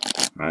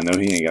 I know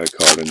he ain't got a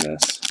card in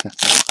this.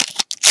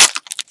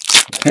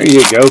 There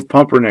you go,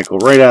 pumpernickel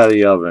right out of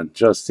the oven,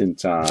 just in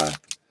time.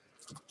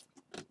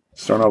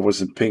 Starting off with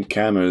some pink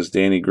camos,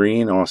 Danny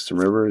Green, Austin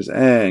Rivers,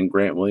 and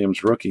Grant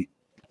Williams, rookie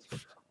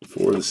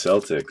for the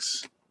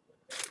Celtics.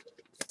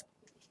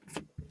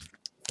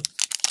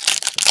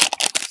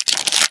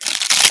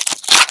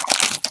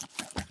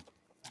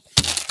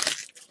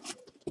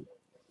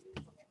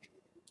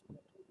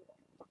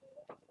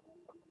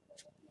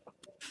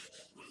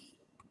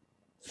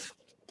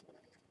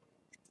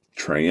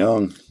 Trae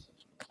Young,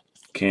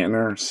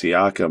 Cantner,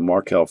 Siaka,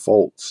 Markelle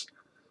Fultz,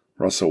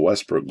 Russell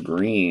Westbrook,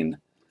 green,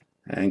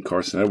 and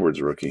Carson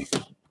Edwards, rookie.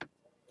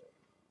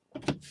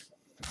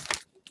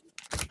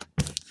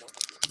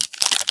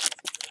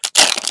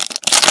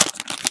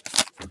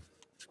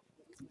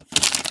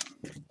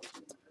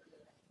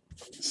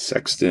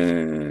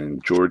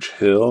 Sexton, George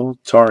Hill,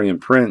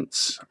 Taurean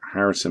Prince,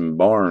 Harrison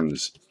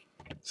Barnes,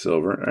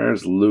 silver.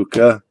 There's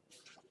Luka.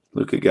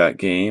 Luka got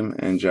game,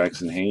 and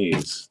Jackson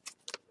Hayes.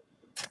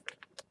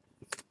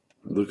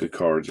 Luka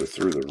cards are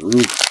through the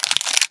roof.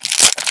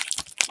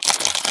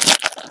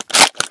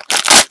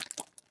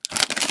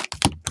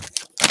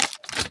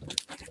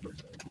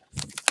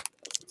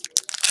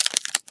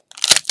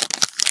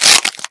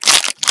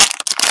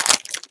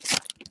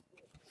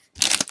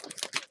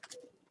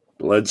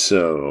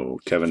 Bledsoe,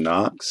 Kevin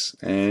Knox,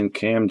 and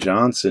Cam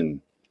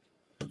Johnson,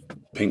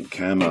 pink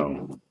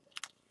camo.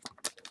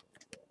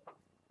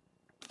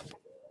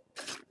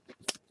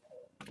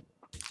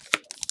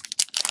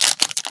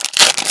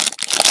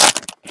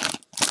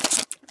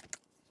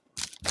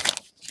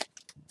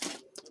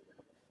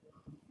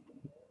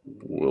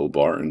 Will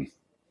Barton,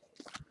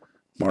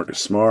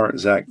 Marcus Smart,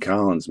 Zach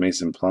Collins,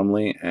 Mason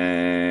Plumlee,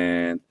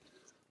 and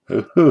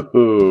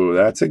ooh,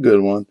 that's a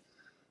good one.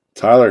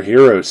 Tyler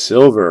Hero,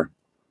 silver.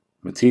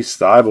 Matisse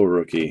Thybulle,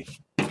 rookie.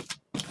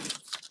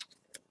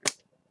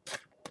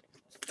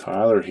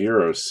 Tyler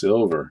Hero,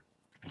 silver.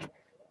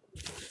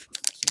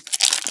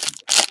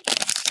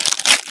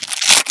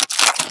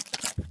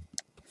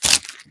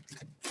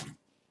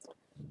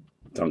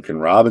 Duncan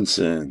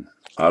Robinson,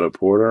 Otto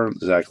Porter,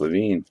 Zach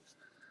LaVine,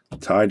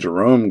 Ty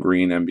Jerome,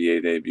 green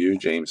NBA debut,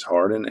 James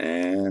Harden,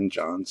 and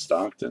John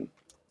Stockton.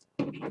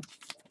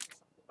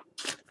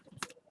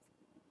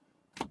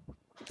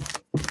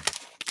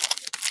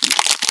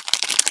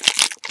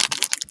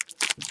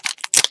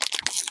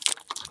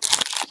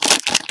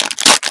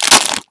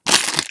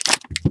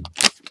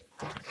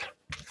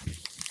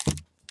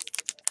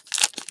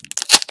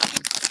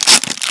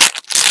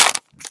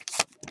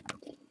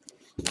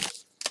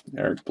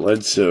 Eric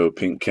Bledsoe,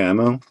 pink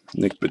camo,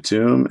 Nick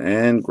Batum,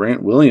 and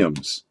Grant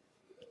Williams.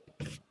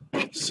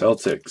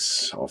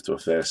 Celtics off to a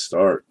fast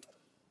start.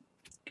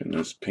 Getting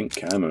those pink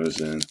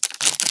camos in.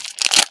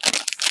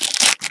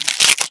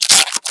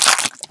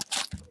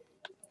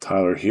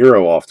 Tyler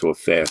Hero off to a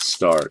fast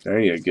start. There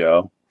you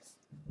go.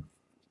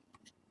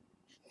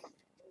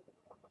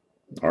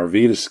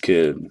 Arvidas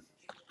Kid.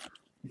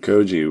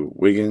 Koji,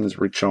 Wiggins,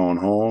 Richaun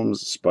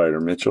Holmes, Spider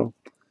Mitchell,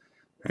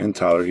 and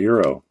Tyler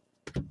Hero.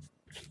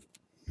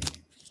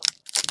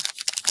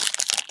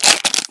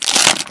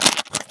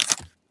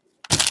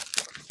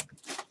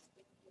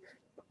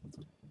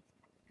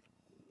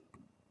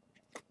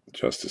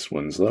 Justice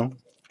Winslow.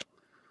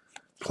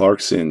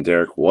 Clarkson,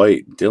 Derek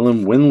White,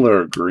 Dylan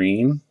Windler,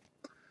 green.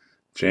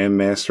 Jam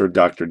Master,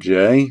 Dr.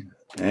 J.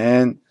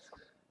 And,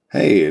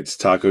 hey, it's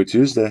Taco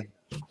Tuesday.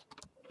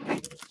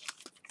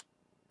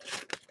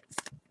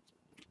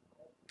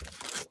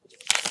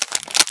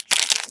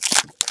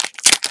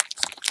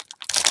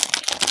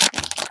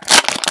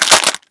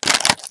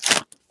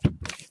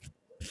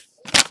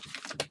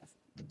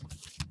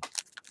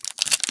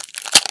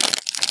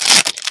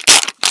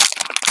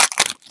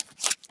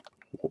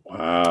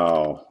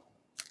 Wow.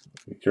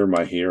 You're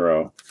my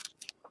hero.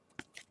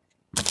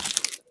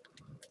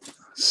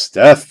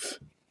 Steph.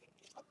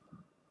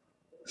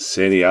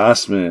 Sadie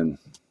Osman.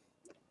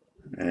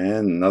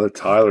 And another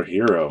Tyler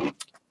Hero.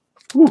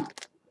 Whew.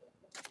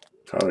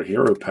 Tyler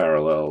Hero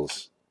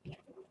parallels.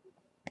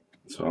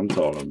 That's what I'm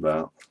talking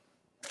about.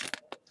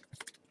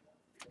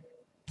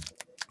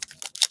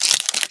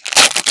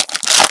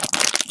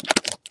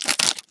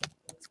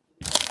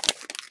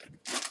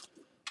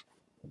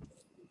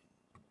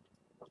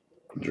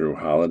 Drew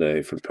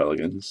Holiday for the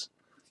Pelicans.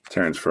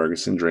 Terrence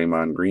Ferguson,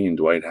 Draymond Green,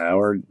 Dwight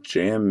Howard,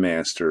 Jam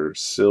Master,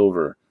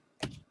 silver.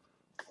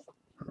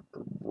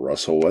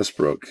 Russell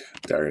Westbrook,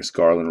 Darius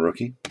Garland,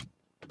 rookie.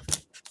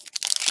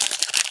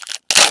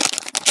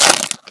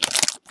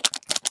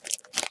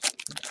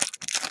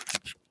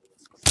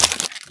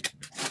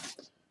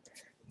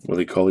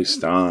 Willie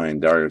Cauley-Stein,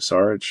 Dario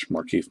Saric,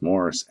 Markieff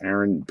Morris,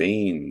 Aaron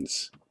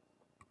Baines,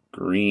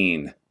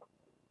 green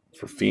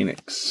for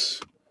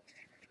Phoenix.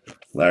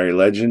 Larry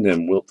Legend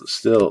and Wilt the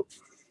Stilt.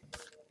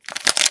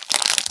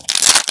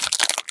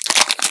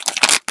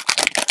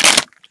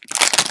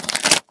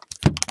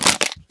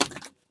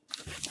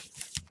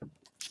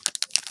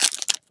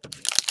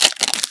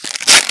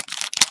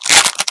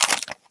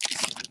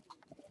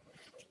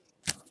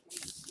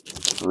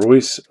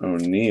 Royce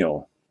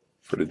O'Neal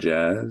for the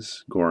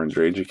Jazz. Goran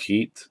Dragic,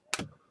 Heat.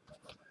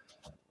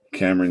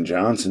 Cameron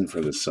Johnson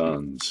for the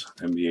Suns.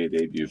 NBA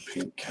debut,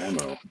 pink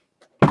camo.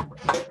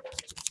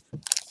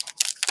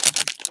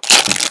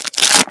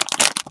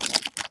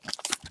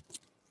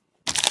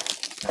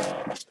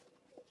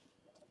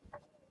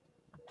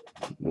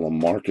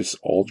 LaMarcus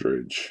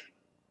Aldridge.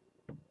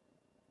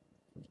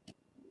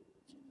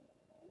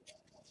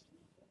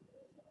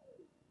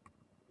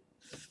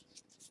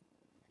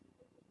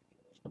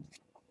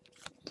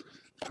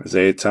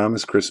 Isaiah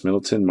Thomas, Chris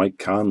Middleton, Mike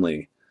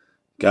Conley.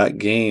 Got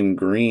Game,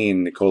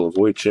 green, Nikola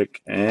Wojcik,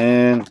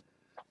 and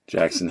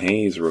Jackson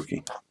Hayes,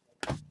 rookie.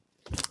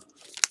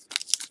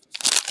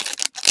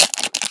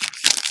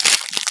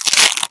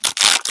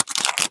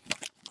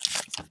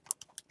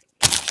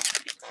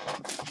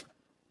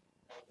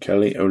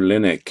 Kelly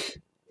Olynyk,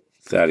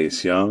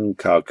 Thaddeus Young,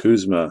 Kyle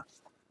Kuzma.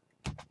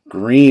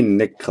 Green,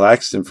 Nick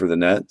Claxton for the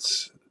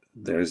Nets.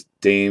 There's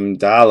Dame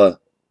Dalla.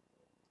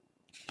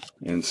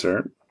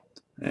 Insert.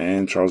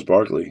 And Charles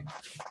Barkley.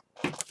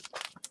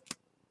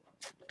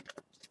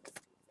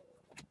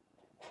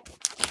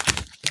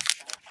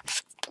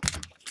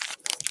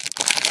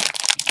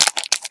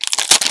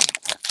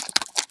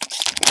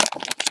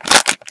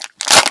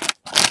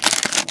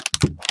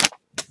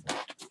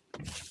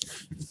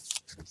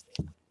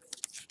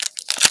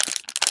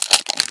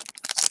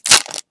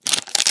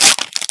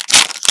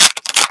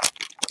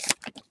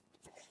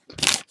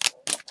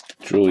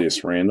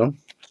 Julius Randle,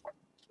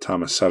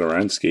 Thomas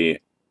Satoransky,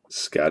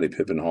 Scottie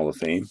Pippen Hall of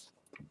Fame.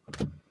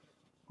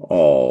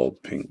 All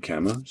pink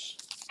camos.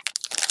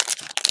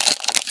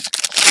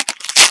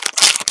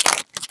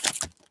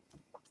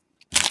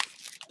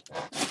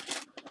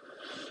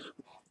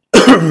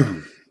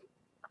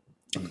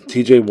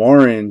 TJ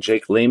Warren,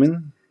 Jake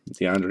Layman,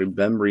 DeAndre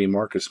Bembry,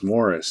 Marcus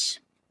Morris.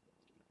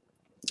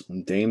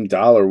 Dame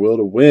Dollar, Will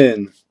to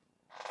Win.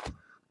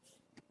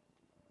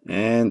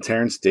 And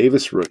Terrence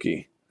Davis,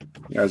 rookie.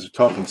 You guys are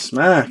talking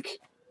smack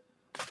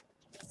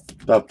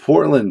about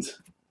Portland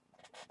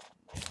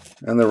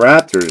and the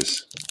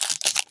Raptors.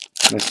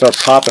 They start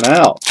popping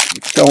out.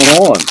 What's going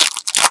on?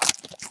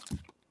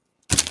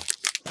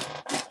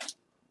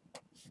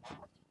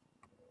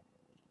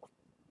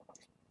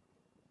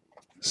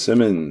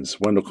 Simmons,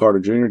 Wendell Carter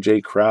Jr., Jay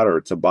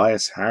Crowder,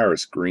 Tobias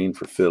Harris, green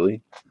for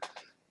Philly,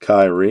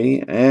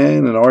 Kyrie,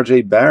 and an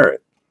RJ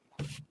Barrett,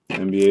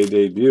 NBA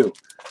debut.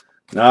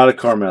 Not a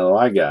Carmelo.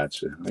 I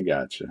got you. I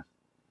got you.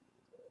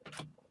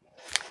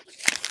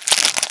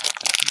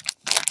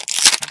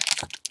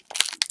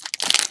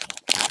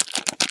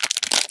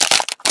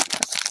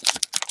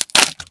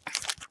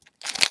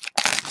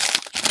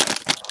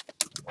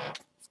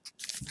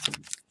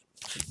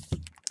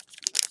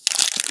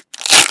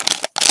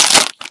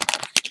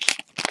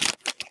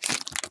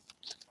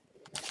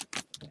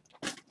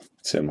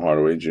 Tim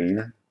Hardaway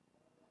Jr.,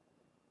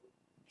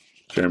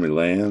 Jeremy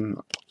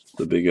Lamb,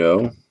 the Big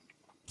O.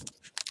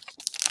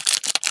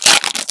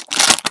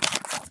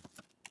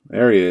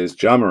 There he is,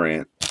 Ja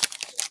Morant.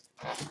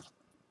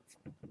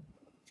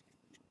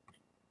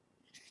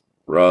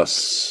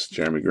 Russ,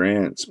 Jeremy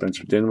Grant,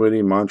 Spencer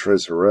Dinwiddie,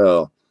 Montrezl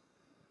Harrell,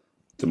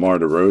 DeMar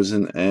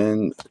DeRozan,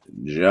 and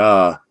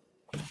Ja.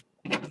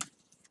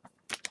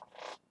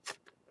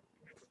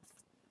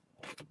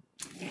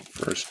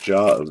 First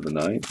Ja of the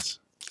night.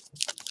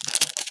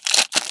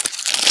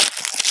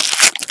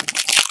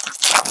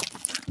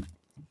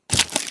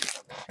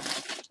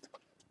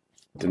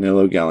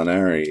 Danilo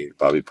Gallinari,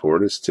 Bobby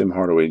Portis, Tim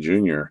Hardaway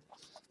Jr.,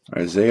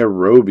 Isaiah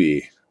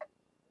Roby,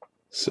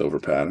 silver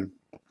pattern,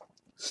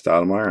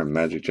 Stoudemire, and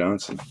Magic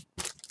Johnson.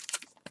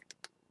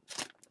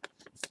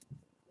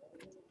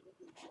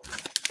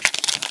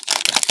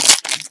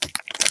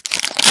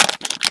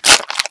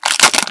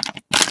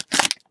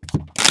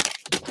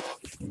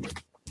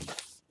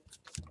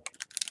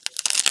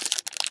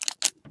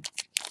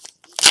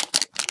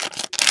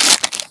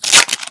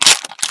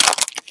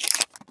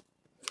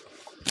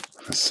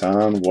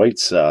 Hassan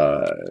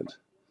Whiteside,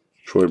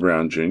 Troy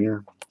Brown Jr.,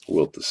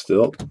 Wilt the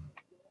Stilt.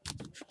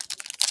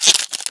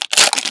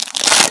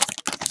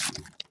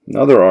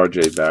 Another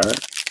RJ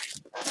Barrett.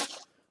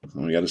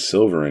 We got a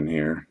silver in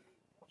here.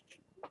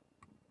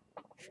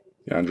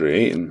 DeAndre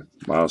Ayton,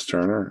 Miles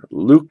Turner,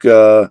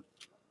 Luka,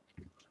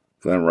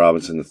 Glenn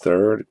Robinson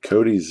III,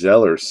 Cody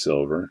Zeller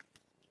silver,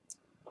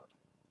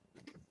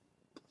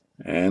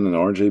 and an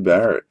RJ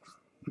Barrett.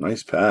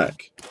 Nice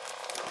pack.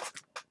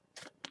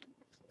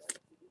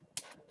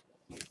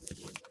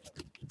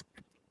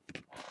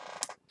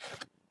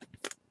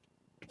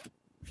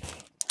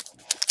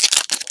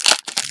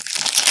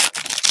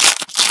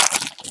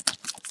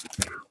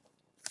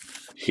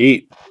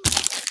 Heat,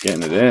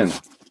 getting it in.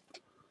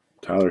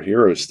 Tyler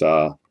Hero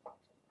style.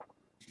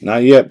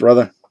 Not yet,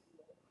 brother.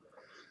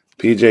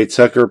 PJ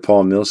Tucker,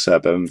 Paul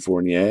Millsap, Evan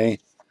Fournier,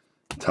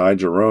 Ty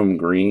Jerome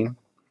green,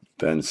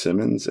 Ben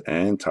Simmons,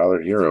 and Tyler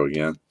Hero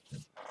again.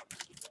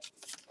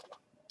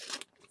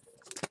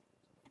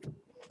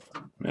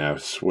 Man, I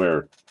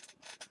swear,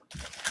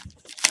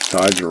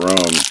 Ty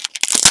Jerome,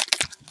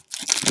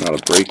 not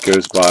a break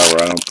goes by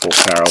where I don't pull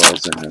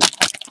parallels in him.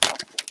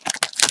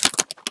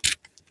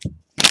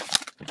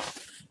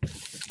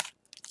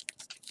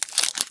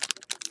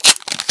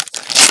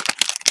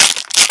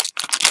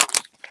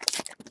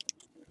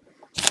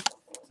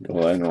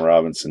 Glenn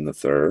Robinson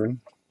III,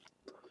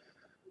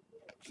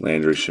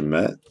 Landry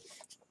Shamet,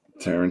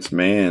 Terrence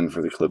Mann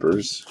for the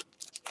Clippers.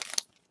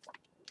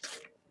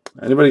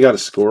 Anybody got a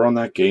score on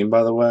that game,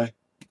 by the way?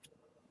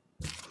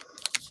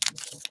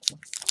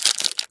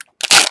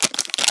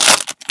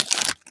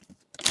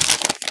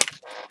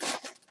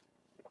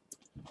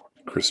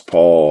 Chris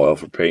Paul,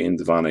 Elfrid Payton,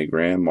 Devontae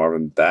Graham,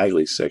 Marvin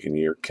Bagley, second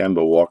year,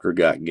 Kemba Walker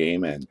got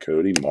game, and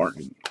Cody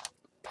Martin.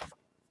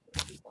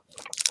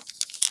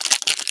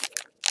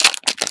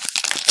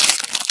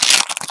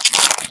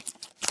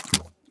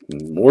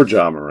 More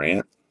Ja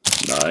Morant.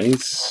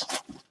 Nice.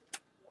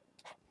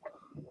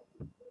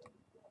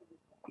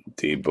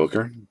 D.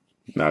 Booker,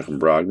 Malcolm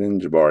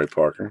Brogdon, Jabari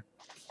Parker,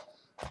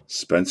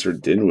 Spencer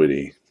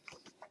Dinwiddie,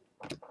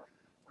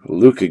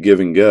 Luka Give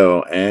and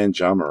Go, and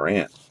Ja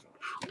Morant.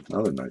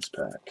 Another nice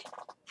pack.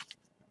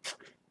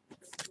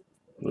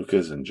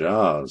 Lukas and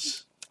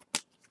Jaws.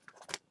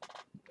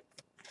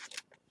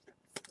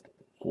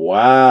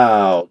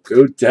 Wow.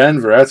 Go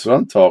Denver. That's what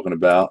I'm talking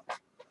about.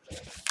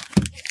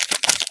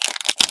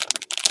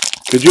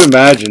 Could you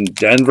imagine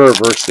Denver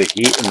versus the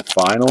Heat in the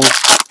finals?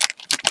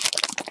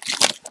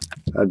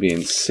 That'd be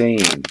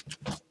insane.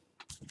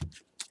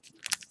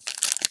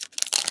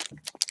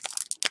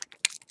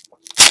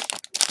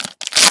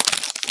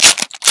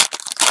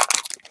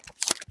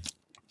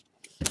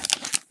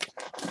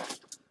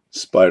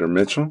 Spider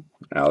Mitchell,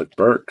 Alec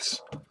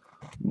Burks,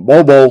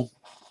 Bobo,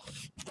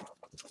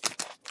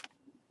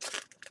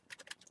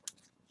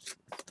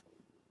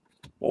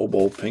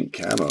 Bobo pink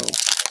camo,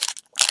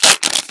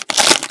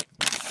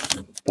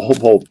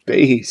 Bobo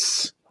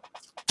base,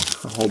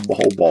 oh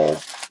Bobo.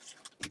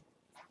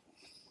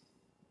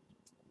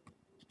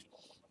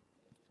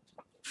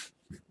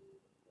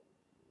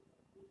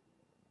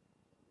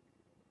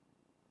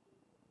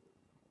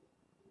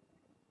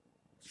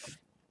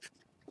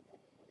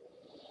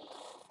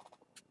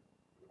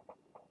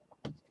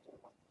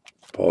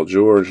 Paul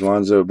George,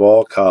 Lonzo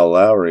Ball, Kyle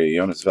Lowry,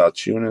 Jonas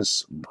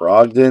Valanciunas,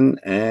 Brogdon,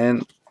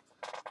 and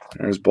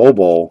there's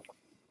Bol.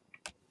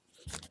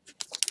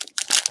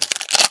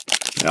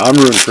 Now I'm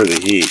rooting for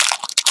the Heat.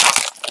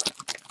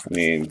 I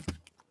mean,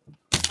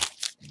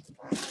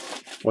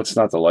 what's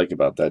not to like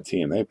about that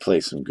team? They play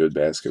some good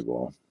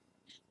basketball.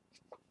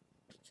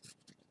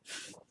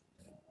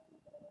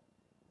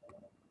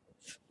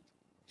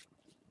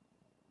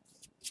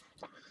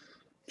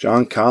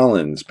 John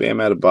Collins, Bam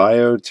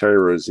Adebayo, Terry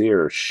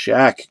Rozier,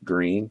 Shaq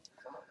Green,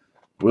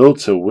 Will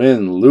to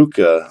Win,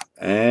 Luka,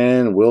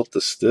 and Wilt to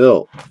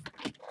Still.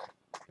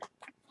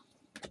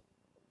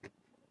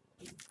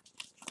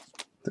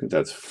 I think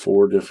that's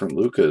 4 different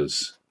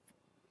Lukas.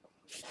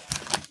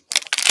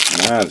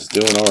 Mavs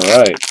doing all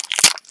right.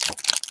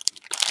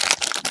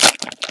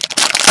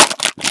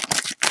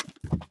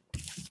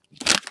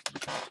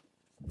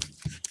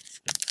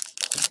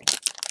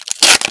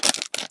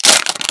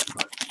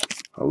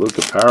 A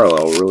Luka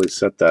parallel really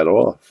set that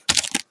off.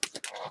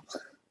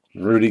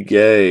 Rudy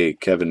Gay,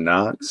 Kevin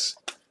Knox,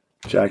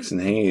 Jackson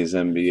Hayes,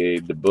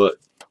 NBA debut.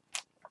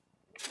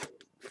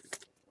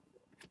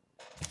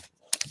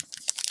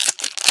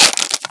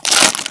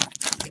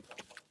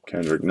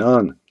 Kendrick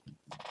Nunn.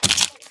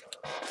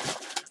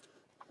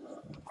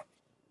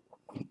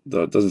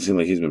 Though it doesn't seem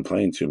like he's been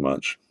playing too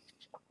much.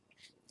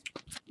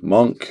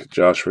 Monk,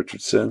 Josh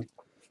Richardson,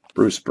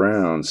 Bruce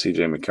Brown,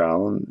 CJ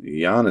McCollum,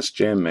 Giannis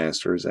Jam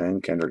Masters,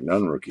 and Kendrick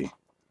Nunn rookie.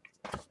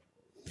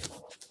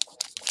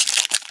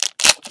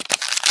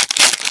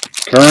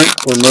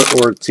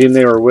 Current or team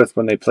they were with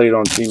when they played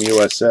on Team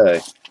USA.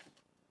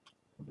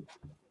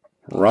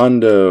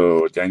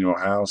 Rondo, Daniel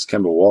House,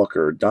 Kemba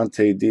Walker,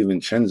 Dante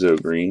DiVincenzo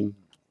Green,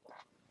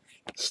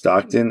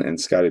 Stockton,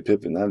 and Scottie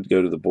Pippen. That would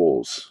go to the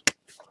Bulls.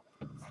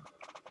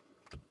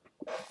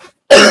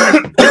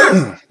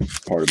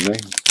 Pardon me.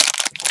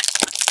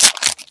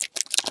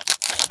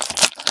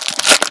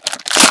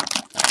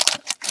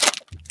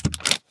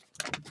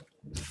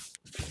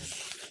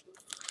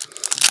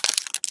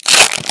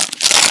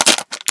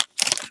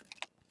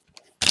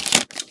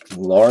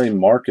 Lauri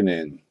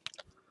Markkanen,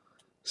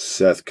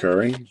 Seth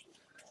Curry,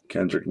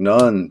 Kendrick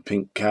Nunn,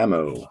 Pink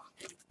Camo.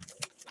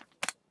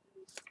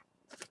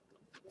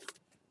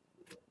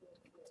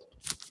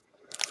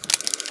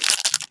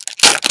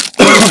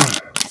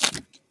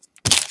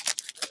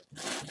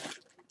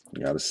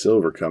 Got a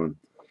silver coming.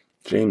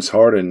 James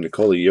Harden,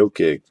 Nikola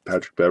Jokic,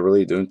 Patrick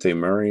Beverly, Dante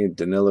Murray,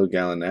 Danilo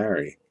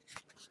Gallinari,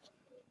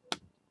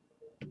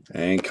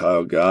 and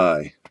Kyle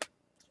Guy.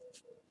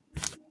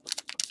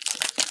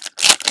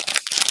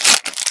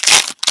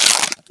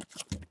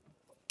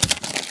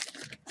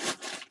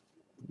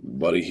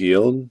 Buddy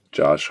Hield,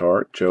 Josh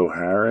Hart, Joe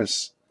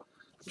Harris,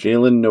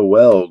 Jalen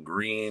Noel,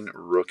 Green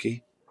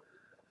rookie,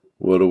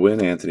 Will to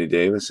Win, Anthony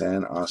Davis,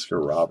 and Oscar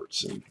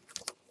Robertson.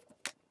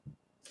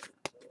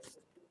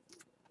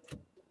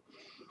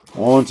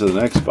 On to the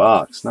next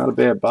box. Not a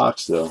bad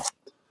box, though.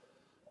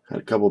 Had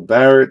a couple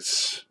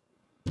Barretts,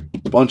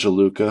 a bunch of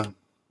Luka.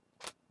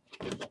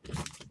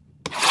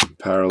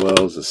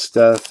 Parallels of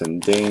Steph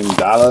and Dame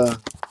Dalla,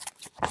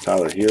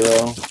 Tyler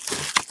Hero.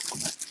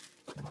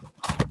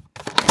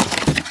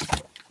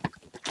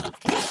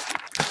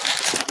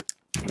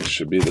 This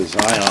should be the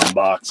Zion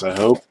box, I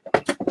hope.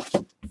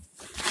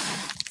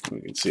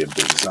 We can see a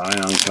big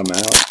Zion come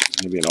out.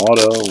 Maybe an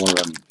auto, one of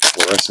them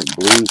fluorescent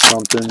blue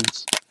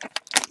somethings.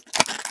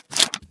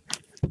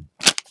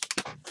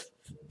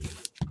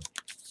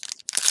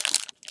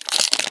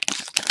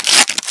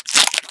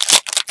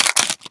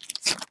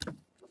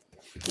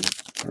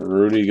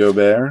 Rudy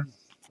Gobert,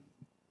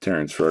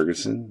 Terrence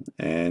Ferguson,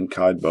 and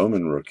Kai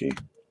Bowman rookie.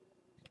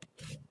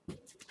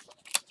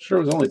 Sure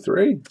it was only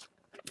 3.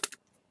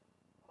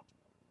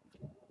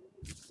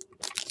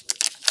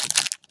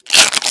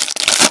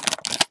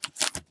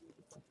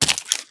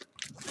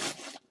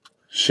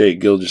 Shea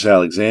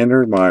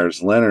Gilgeous-Alexander,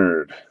 Myers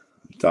Leonard,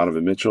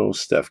 Donovan Mitchell,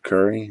 Steph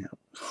Curry.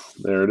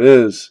 There it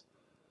is.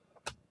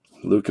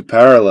 Luka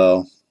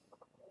parallel.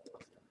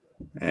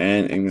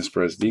 And Ignas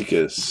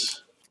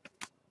Brazdeikis.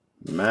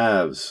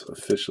 Mavs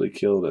officially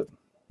killed it.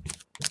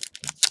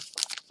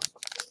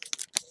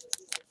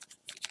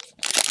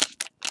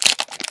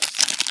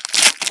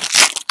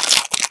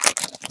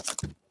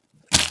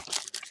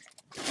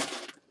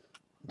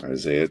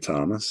 Isaiah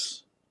Thomas.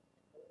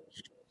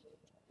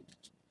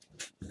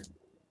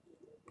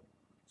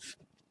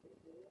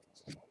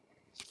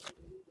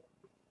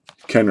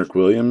 Kenrich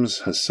Williams,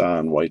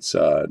 Hassan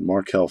Whiteside,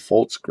 Markelle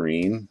Fultz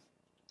Green,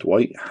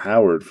 Dwight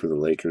Howard for the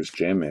Lakers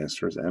Jam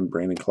Masters, and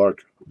Brandon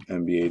Clark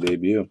NBA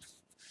debut.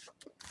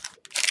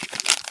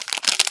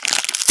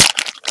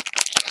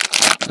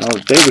 Now,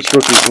 Davis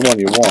rookie is the one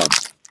you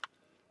want.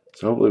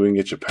 So hopefully we can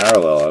get you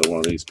parallel out of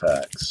one of these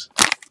packs.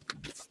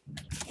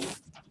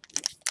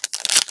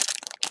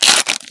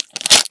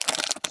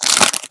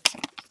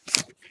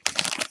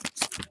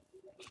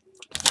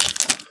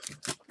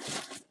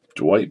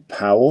 Dwight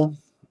Powell,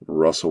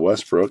 Russell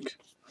Westbrook,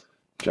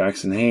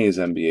 Jackson Hayes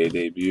NBA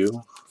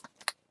debut.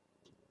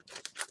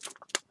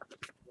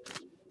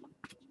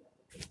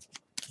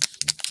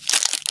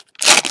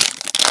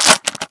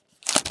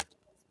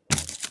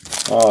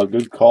 Oh,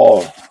 good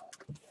call.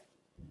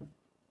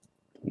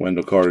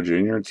 Wendell Carter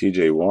Jr.,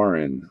 T.J.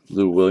 Warren,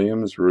 Lou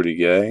Williams, Rudy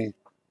Gay,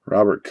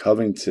 Robert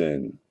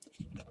Covington,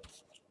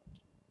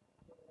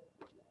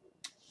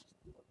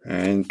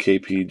 and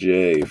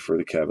KPJ for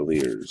the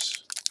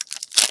Cavaliers.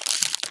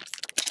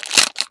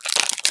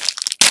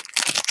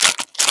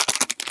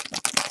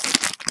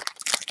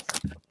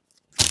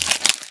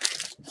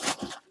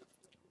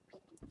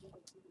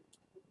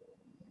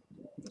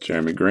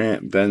 Jeremy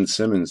Grant, Ben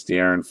Simmons,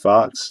 De'Aaron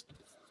Fox.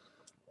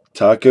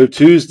 Taco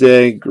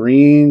Tuesday,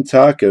 green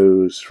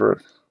tacos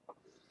for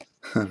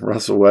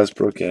Russell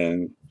Westbrook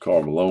and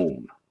Karl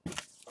Malone.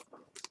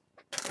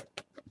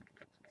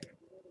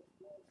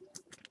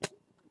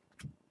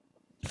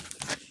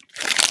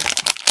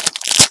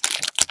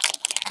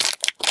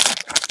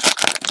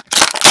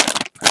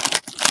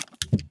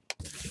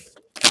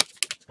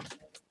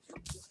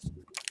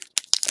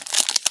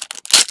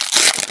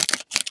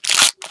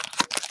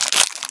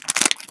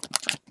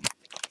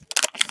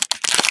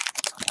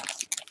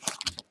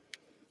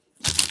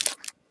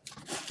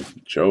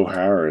 Joe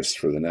Harris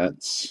for the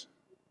Nets.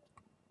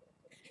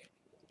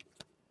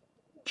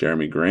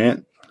 Jeremy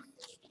Grant.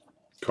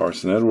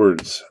 Carson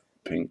Edwards,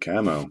 pink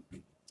camo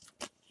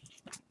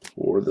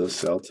for the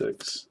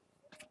Celtics.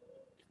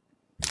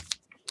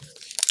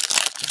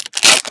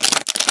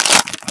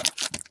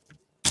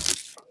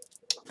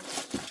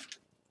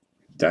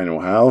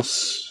 Daniel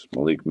House,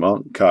 Malik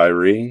Monk,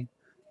 Kyrie,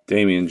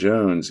 Damian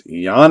Jones,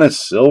 Giannis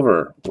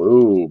Silver.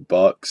 Woo,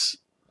 Bucks.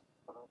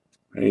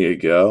 There you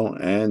go.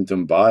 And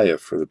Doumbia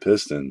for the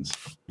Pistons.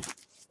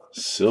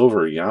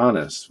 Silver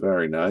Giannis.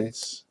 Very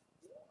nice.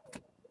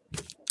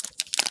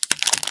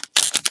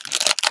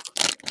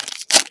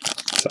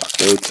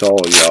 Taco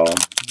tall, y'all.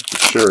 It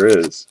sure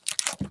is.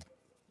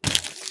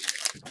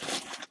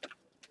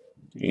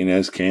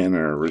 Inez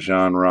Kanter,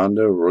 Rajon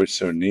Rondo, Royce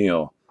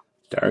O'Neal,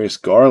 Darius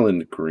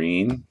Garland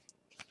green,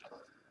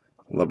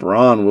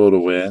 LeBron will to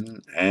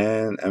win,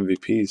 and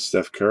MVP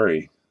Steph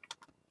Curry.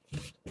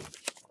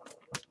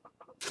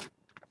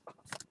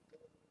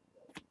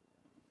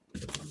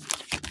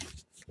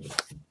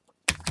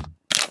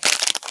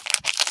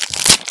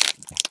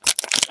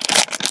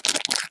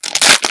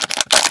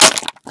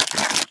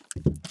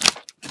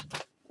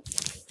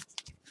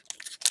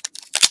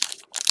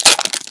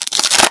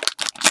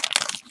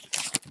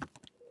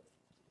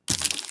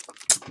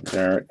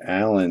 Barrett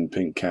Allen,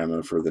 pink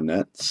camo for the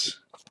Nets.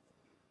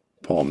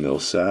 Paul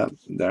Millsap,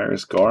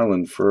 Darius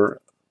Garland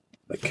for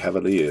the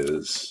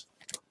Cavaliers.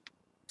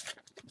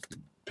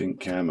 Pink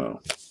camo.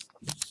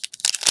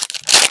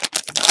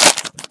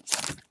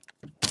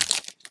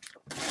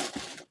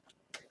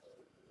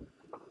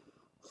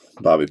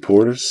 Bobby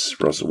Portis,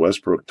 Russell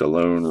Westbrook,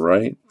 DeLone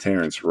Wright,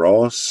 Terrence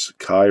Ross,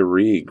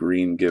 Kyrie,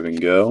 green give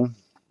and go.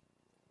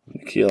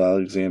 Nickeil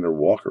Alexander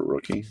Walker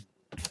rookie.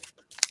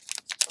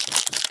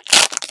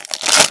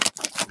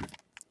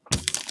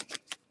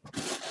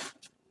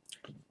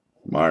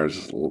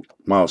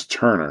 Miles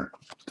Turner,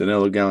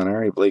 Danilo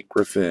Gallinari, Blake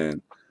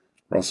Griffin,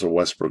 Russell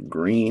Westbrook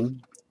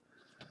green,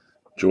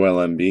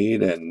 Joel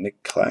Embiid, and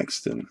Nick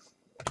Claxton.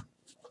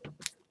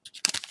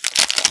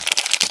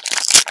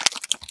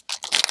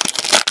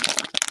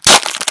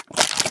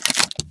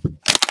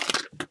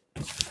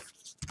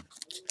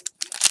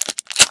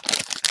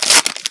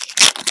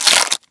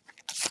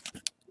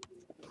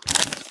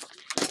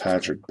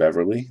 Patrick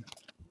Beverly,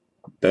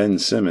 Ben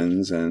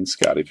Simmons, and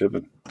Scottie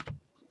Pippen.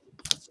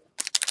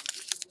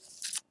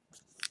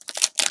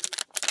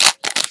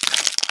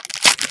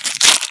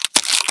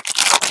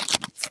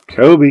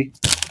 Kobe.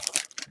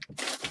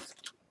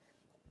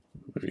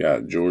 We've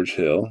got George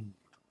Hill.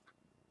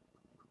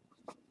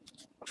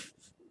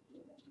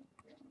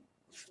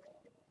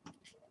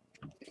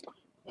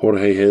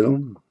 Jorge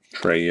Hill,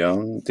 Trae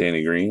Young,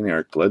 Danny Green,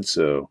 Eric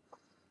Bledsoe,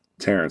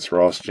 Terrence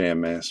Ross Jam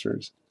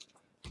Masters,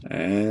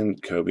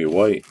 and Kobe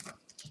White.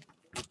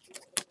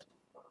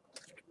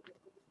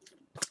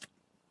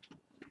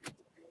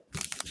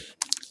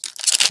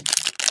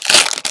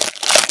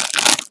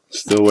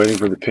 Still waiting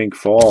for the pink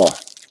fall.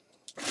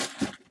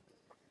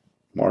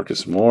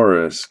 Marcus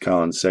Morris,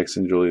 Colin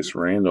Sexton, Julius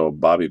Randle,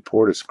 Bobby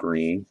Portis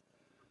green,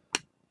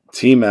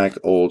 T-Mac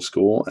old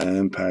school,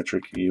 and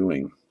Patrick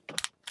Ewing.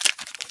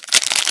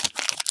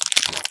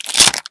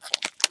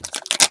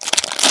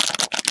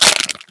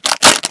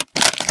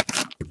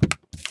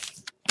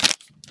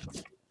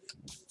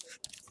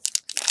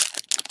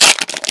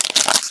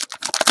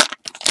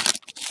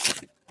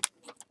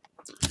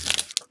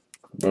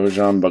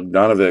 Bojan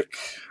Bogdanovic,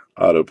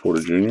 Otto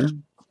Porter Jr.,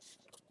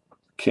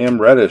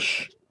 Cam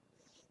Reddish,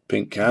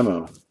 pink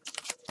camo.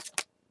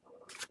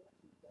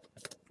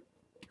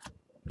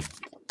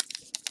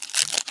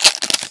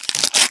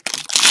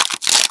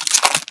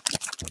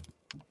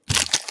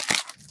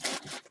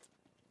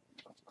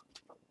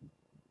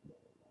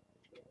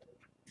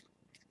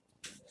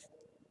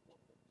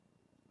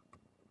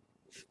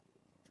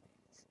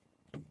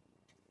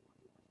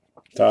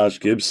 Taj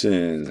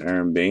Gibson,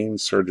 Aaron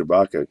Baines, Serge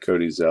Ibaka,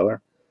 Cody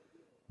Zeller,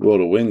 will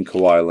to win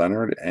Kawhi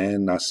Leonard,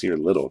 and Nasir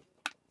Little.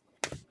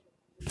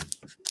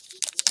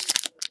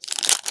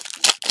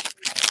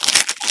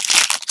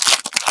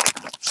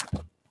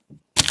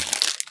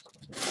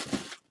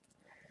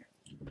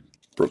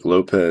 Brooke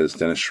Lopez,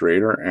 Dennis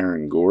Schrader,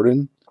 Aaron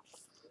Gordon,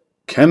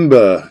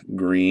 Kemba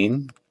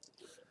Green,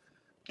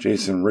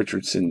 Jason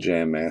Richardson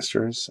Jam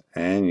Masters,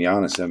 and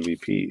Giannis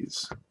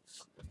MVPs.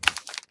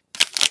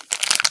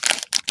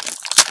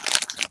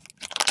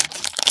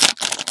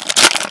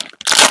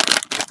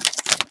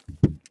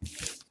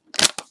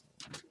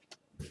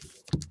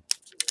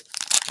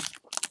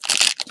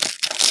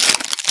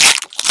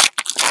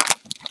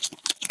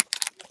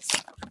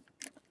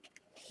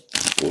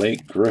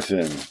 Blake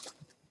Griffin,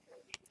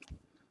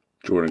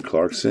 Jordan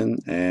Clarkson,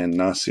 and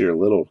Nasir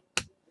Little,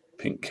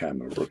 pink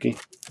camo rookie.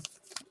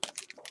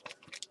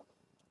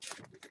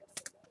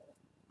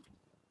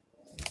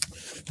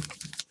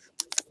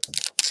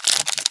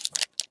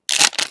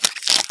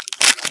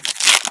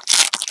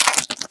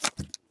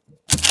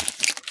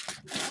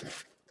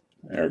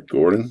 Eric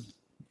Gordon,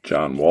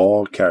 John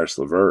Wall, Karis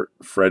LeVert,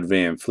 Fred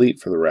VanVleet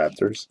for the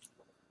Raptors,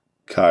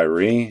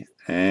 Kyrie,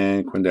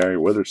 and Quindary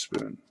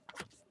Witherspoon.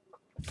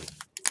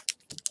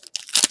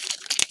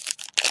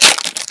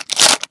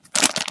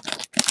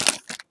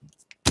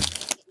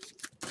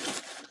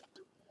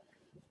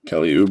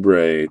 Kelly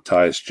Oubre,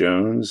 Tyus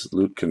Jones,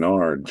 Luke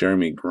Kennard,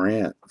 Jeremy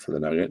Grant for the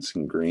Nuggets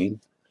in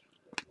green.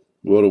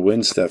 Will to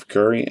win Steph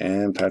Curry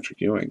and Patrick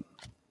Ewing.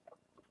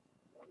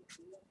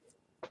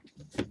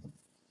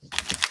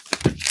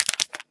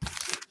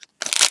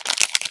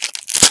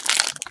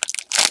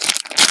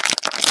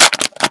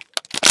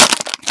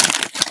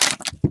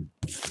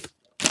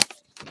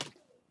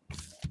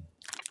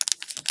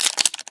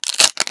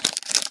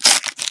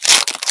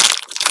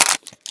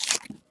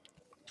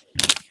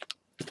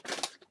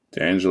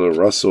 D'Angelo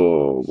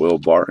Russell, Will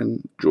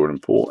Barton, Jordan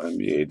Poole,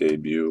 NBA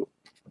debut,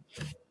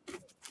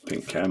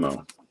 pink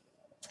camo.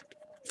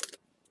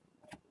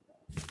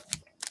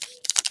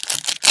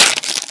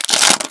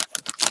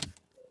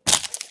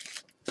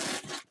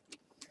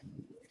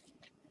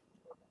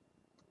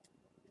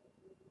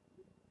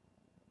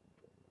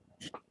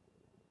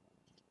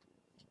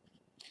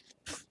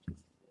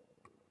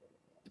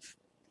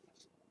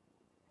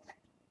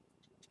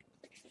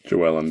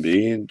 Joel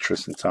Embiid,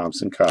 Tristan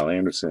Thompson, Kyle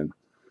Anderson.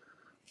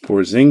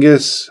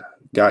 Porzingis,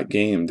 got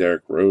game,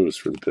 Derrick Rose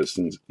for the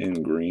Pistons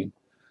in green.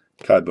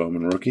 Kai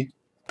Bowman rookie.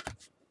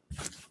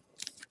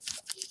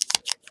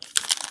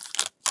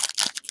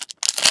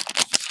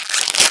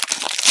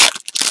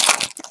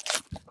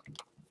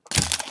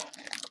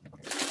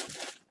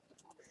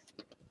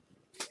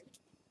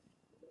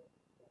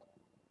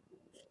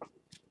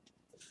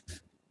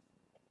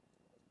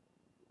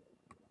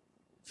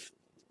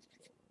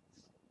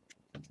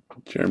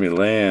 Jeremy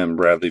Lamb,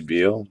 Bradley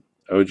Beal,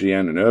 OG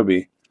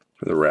Anunoby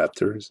for the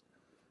Raptors.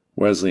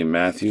 Wesley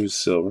Matthews,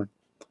 silver.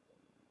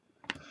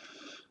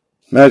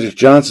 Magic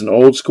Johnson,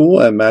 old school,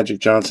 and Magic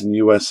Johnson,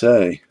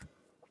 USA.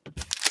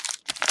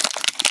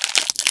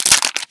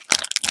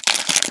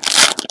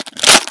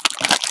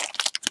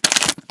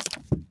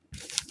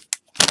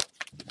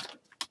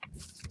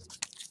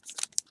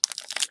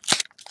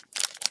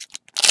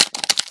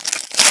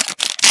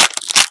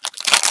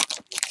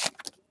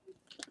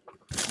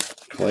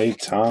 Klay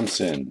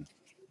Thompson,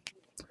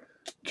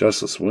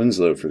 Justice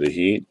Winslow for the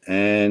Heat,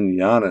 and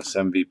Giannis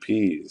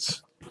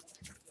MVPs.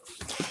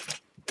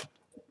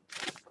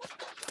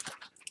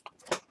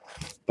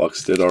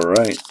 Bucks did all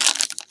right.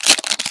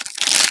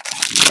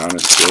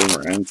 Giannis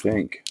silver and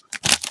pink.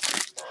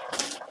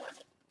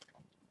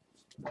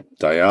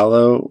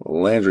 Diallo,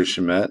 Landry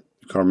Shamet,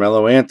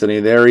 Carmelo Anthony.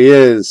 There he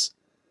is.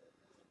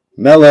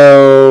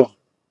 Melo.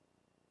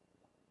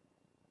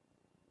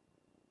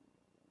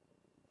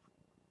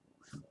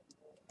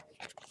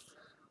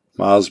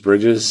 Miles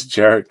Bridges,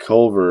 Jarrett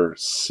Culver,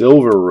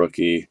 silver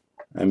rookie,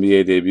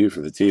 NBA debut for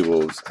the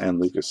T-Wolves, and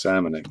Lucas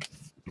Samanik.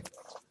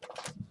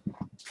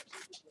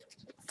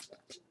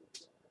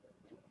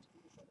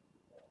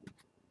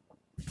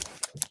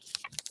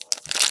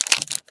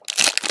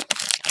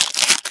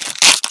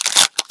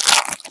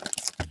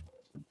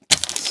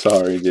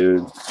 Sorry,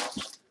 dude.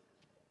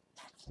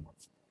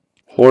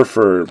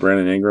 Horford,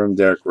 Brandon Ingram,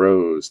 Derrick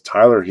Rose,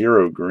 Tyler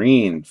Hero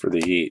Green for the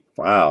Heat.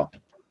 Wow.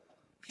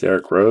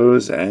 Derrick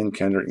Rose and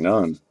Kendrick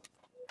Nunn.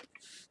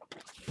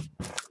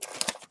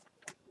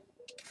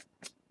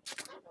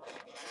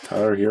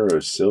 Tyler Hero,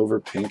 silver,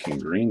 pink,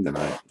 and green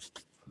tonight.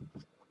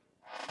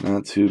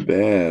 Not too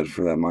bad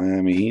for that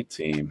Miami Heat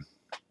team.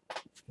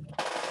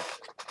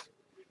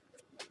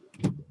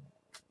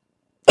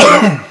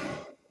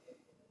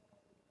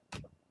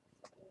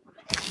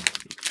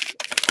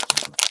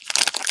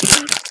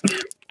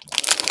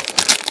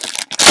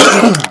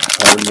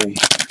 Pardon me.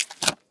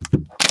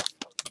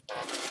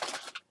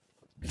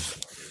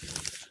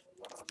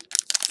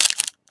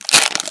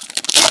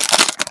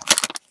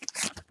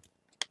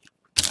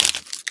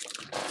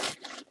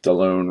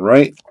 Delone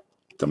Wright,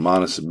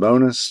 Domantas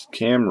Sabonis,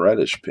 Cam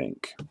Reddish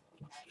pink.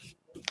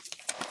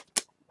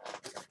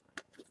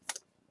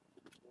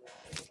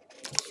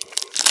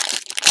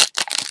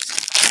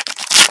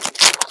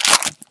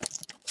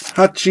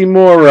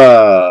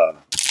 Hachimura.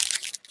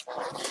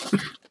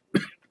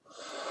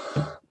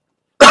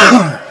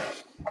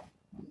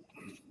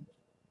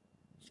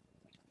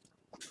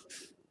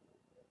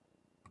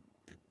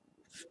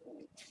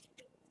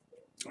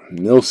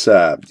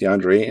 Millsap,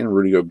 DeAndre Ayton,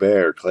 Rudy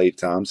Gobert, Klay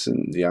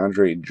Thompson,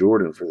 DeAndre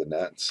Jordan for the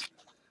Nets,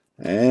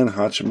 and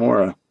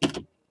Hachimura.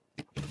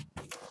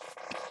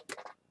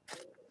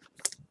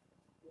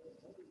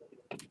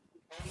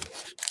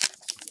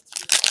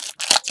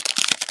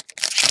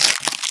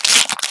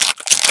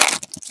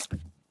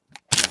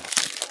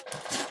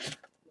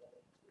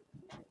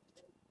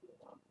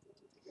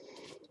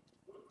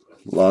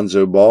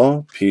 Lonzo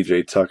Ball,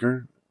 PJ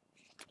Tucker,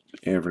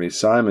 Anthony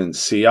Simons,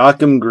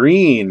 Siakam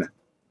Green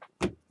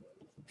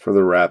for the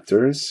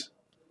Raptors,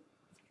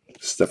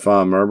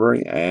 Stephon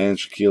Marbury, and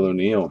Shaquille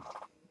O'Neal.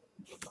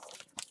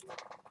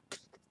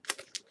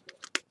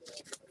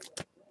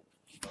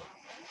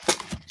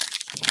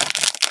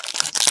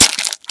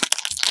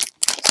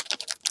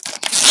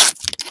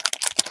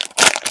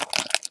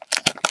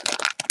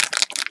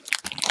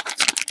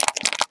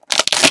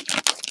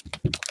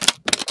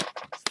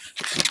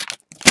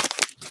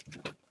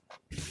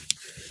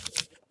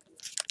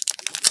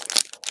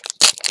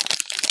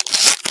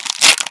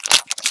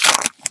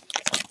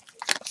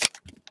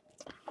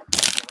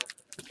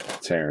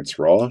 Terrence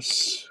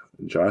Ross,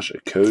 Josh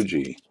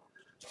Okogie,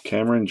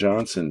 Cameron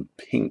Johnson,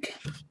 pink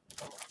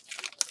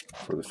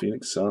for the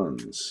Phoenix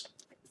Suns.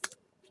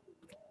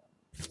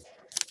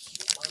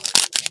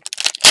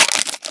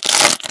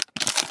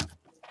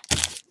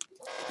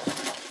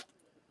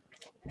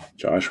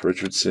 Josh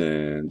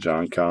Richardson,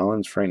 John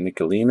Collins, Frank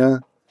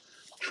Nicolina,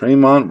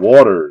 Tremont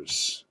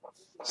Waters,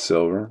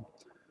 silver,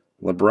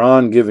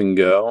 LeBron Give and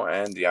Go,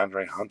 and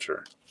DeAndre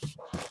Hunter.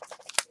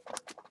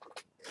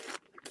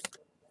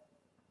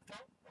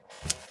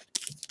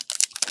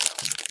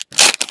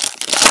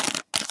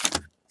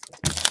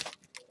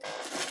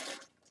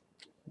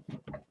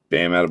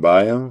 Bam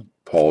Adebayo,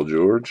 Paul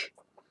George,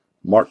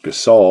 Marc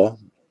Gasol,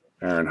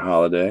 Aaron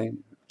Holiday,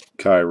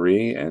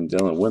 Kyrie, and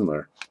Dylan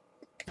Windler.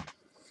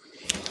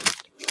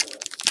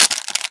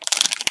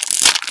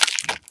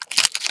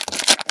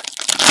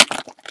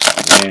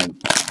 And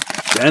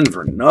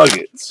Denver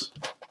Nuggets.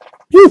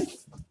 Woo!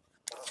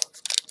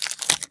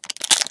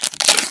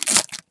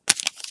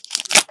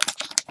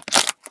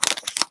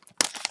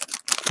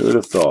 Who would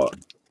have thought?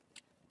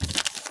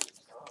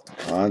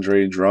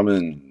 Andre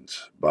Drummond,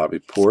 Bobby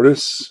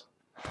Portis,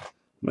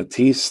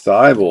 Matisse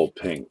Thybulle,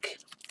 pink.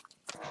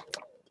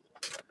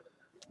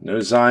 No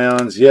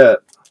Zions yet.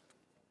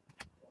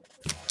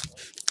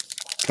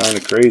 Kind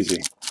of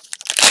crazy.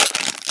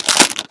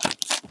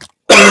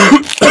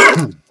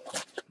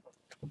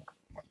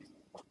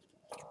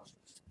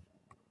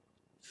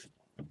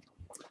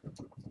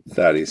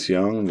 Thaddeus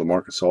Young,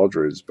 LaMarcus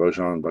Aldridge,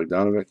 Bojan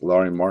Bogdanovic,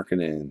 Lauri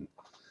Markkanen,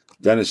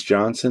 Dennis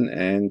Johnson,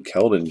 and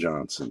Keldon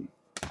Johnson.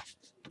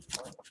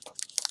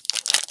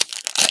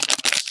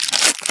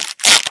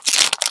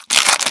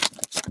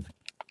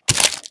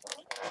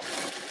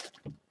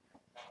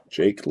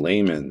 Jake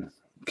Layman,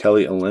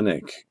 Kelly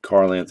Olynyk,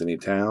 Karl Anthony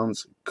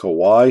Towns,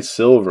 Kawhi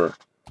silver.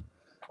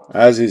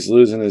 As he's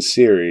losing his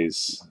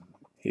series,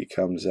 he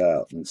comes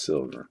out in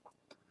silver.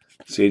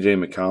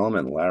 CJ McCollum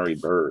and Larry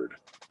Bird.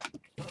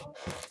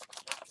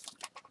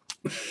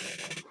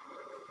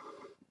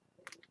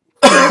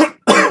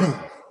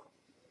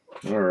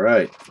 All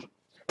right.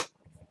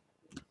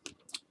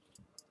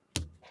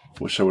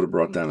 Wish I would have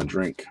brought down a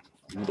drink.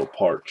 I'm a little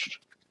parched.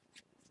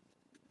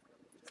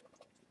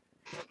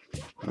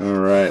 All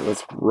right,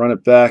 let's run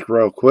it back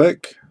real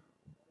quick.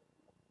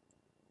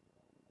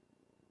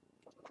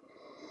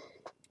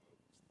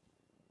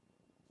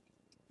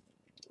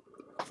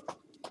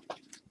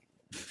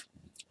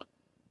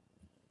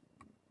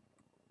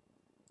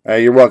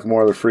 Hey, you're welcome,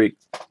 More of the Freak.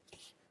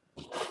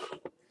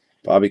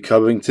 Bobby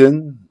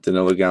Covington,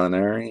 Danilo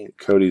Gallinari,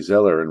 Cody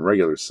Zeller in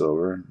regular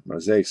silver.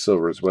 Mosaic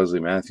silver is Wesley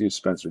Matthews,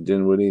 Spencer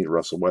Dinwiddie,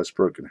 Russell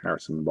Westbrook, and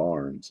Harrison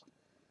Barnes.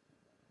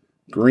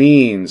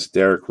 Greens,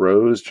 Derrick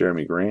Rose,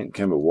 Jeremy Grant,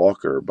 Kemba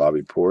Walker,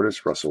 Bobby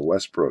Portis, Russell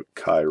Westbrook,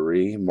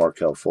 Kyrie,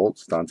 Markelle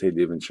Fultz, Dante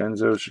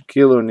DiVincenzo,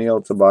 Shaquille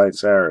O'Neal,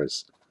 Tobias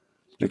Harris,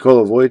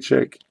 Nikola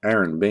Wojcik,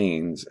 Aaron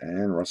Baines,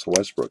 and Russell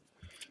Westbrook.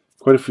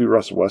 Quite a few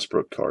Russell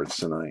Westbrook cards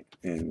tonight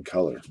in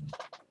color.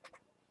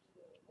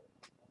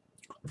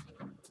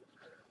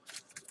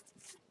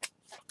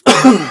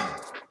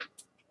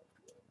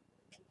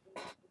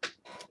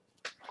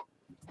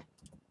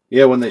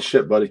 Yeah, when they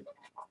ship, buddy.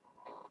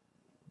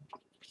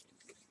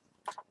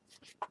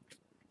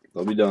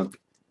 They'll be done.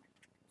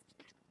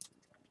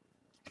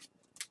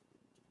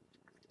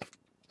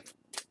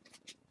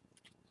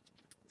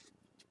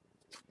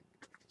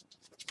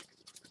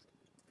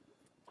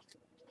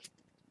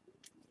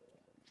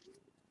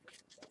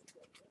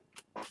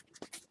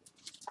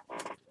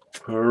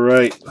 All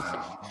right.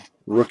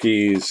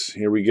 Rookies.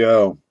 Here we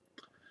go.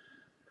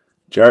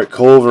 Jarrett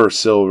Culver,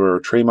 silver.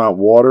 Tremont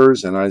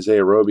Waters and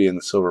Isaiah Roby in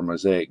the silver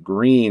mosaic.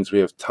 Greens, we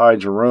have Ty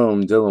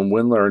Jerome, Dylan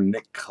Windler, and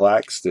Nick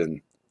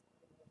Claxton.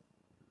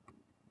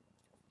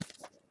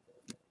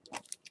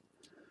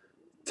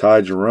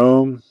 Ty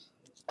Jerome,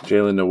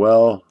 Jalen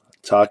Noel,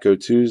 Taco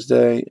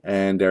Tuesday,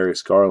 and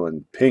Darius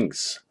Garland.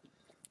 Pinks,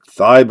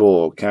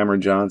 Thybulle, Cameron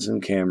Johnson,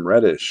 Cam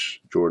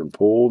Reddish, Jordan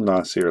Poole,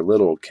 Nasir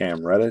Little,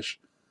 Cam Reddish,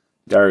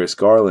 Darius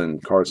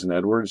Garland, Carson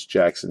Edwards,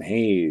 Jackson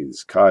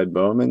Hayes, Kai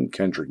Bowman,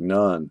 Kendrick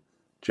Nunn,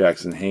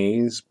 Jackson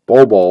Hayes,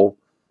 Bobo,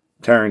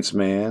 Terrence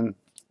Mann,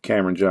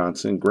 Cameron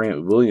Johnson,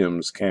 Grant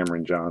Williams,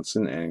 Cameron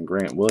Johnson, and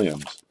Grant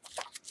Williams.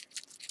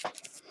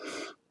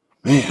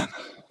 Man.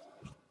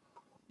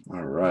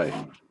 All right.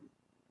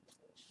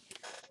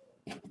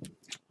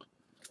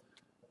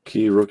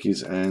 Key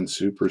rookies and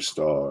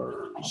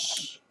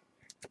superstars.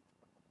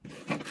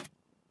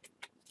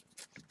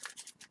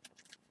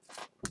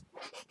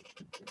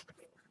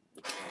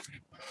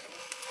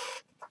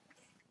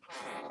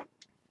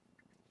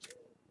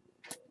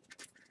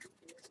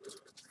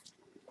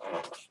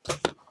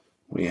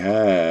 We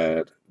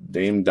had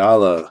Dame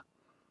Dalla,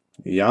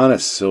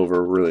 Giannis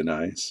Silver, really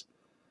nice.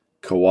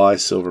 Kawhi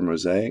Silver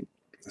Mosaic,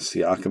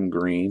 Siakam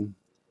Green,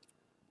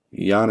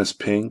 Giannis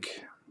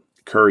Pink,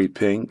 Curry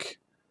Pink,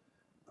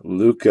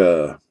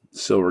 Luka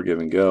Silver Give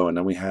and Go. And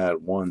then we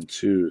had 1,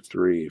 2,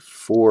 3,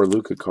 4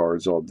 Luka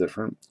cards, all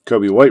different.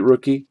 Kobe White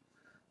rookie,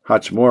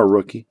 Hachimura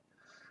rookie,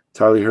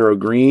 Tyler Hero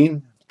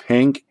Green,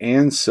 Pink,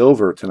 and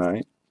Silver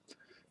tonight.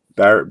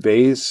 Barrett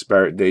base,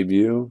 Barrett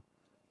debut,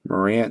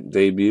 Morant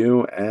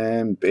debut,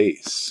 and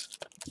base.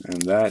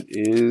 And that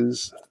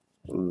is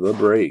the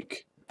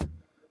break.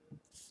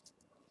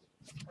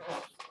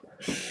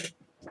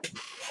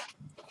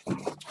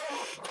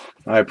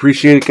 I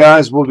appreciate it,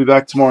 guys. We'll be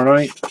back tomorrow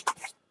night.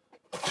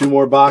 2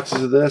 more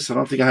boxes of this. I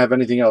don't think I have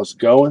anything else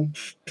going.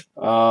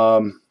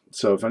 So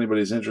if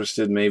anybody's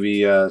interested,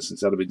 maybe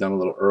since that'll be done a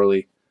little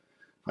early,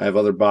 I have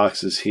other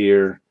boxes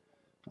here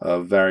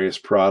of various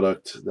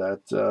product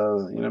that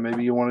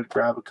maybe you want to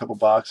grab a couple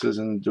boxes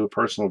and do a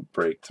personal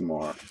break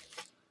tomorrow.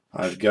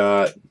 I've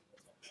got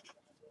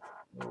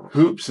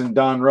Hoops and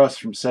Don Russ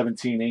from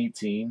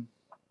 17-18.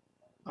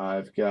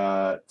 I've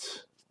got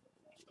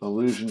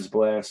Illusions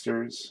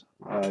Blasters.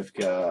 I've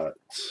got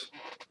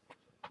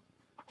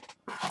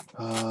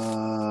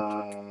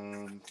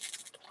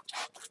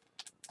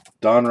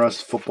Don Russ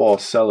football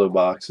cello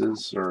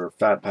boxes, or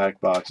fat pack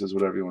boxes,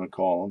 whatever you want to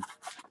call them.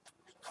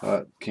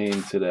 That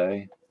came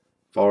today.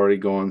 I've already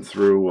gone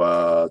through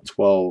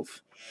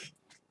 12,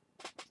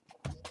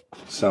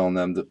 selling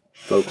them to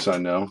folks I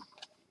know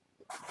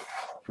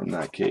from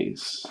that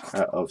case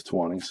of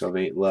 20, so I have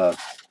 8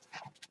 left.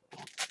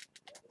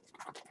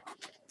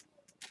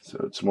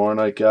 So tomorrow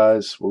night,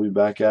 guys, we'll be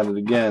back at it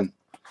again.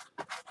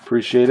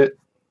 Appreciate it.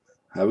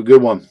 Have a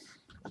good one.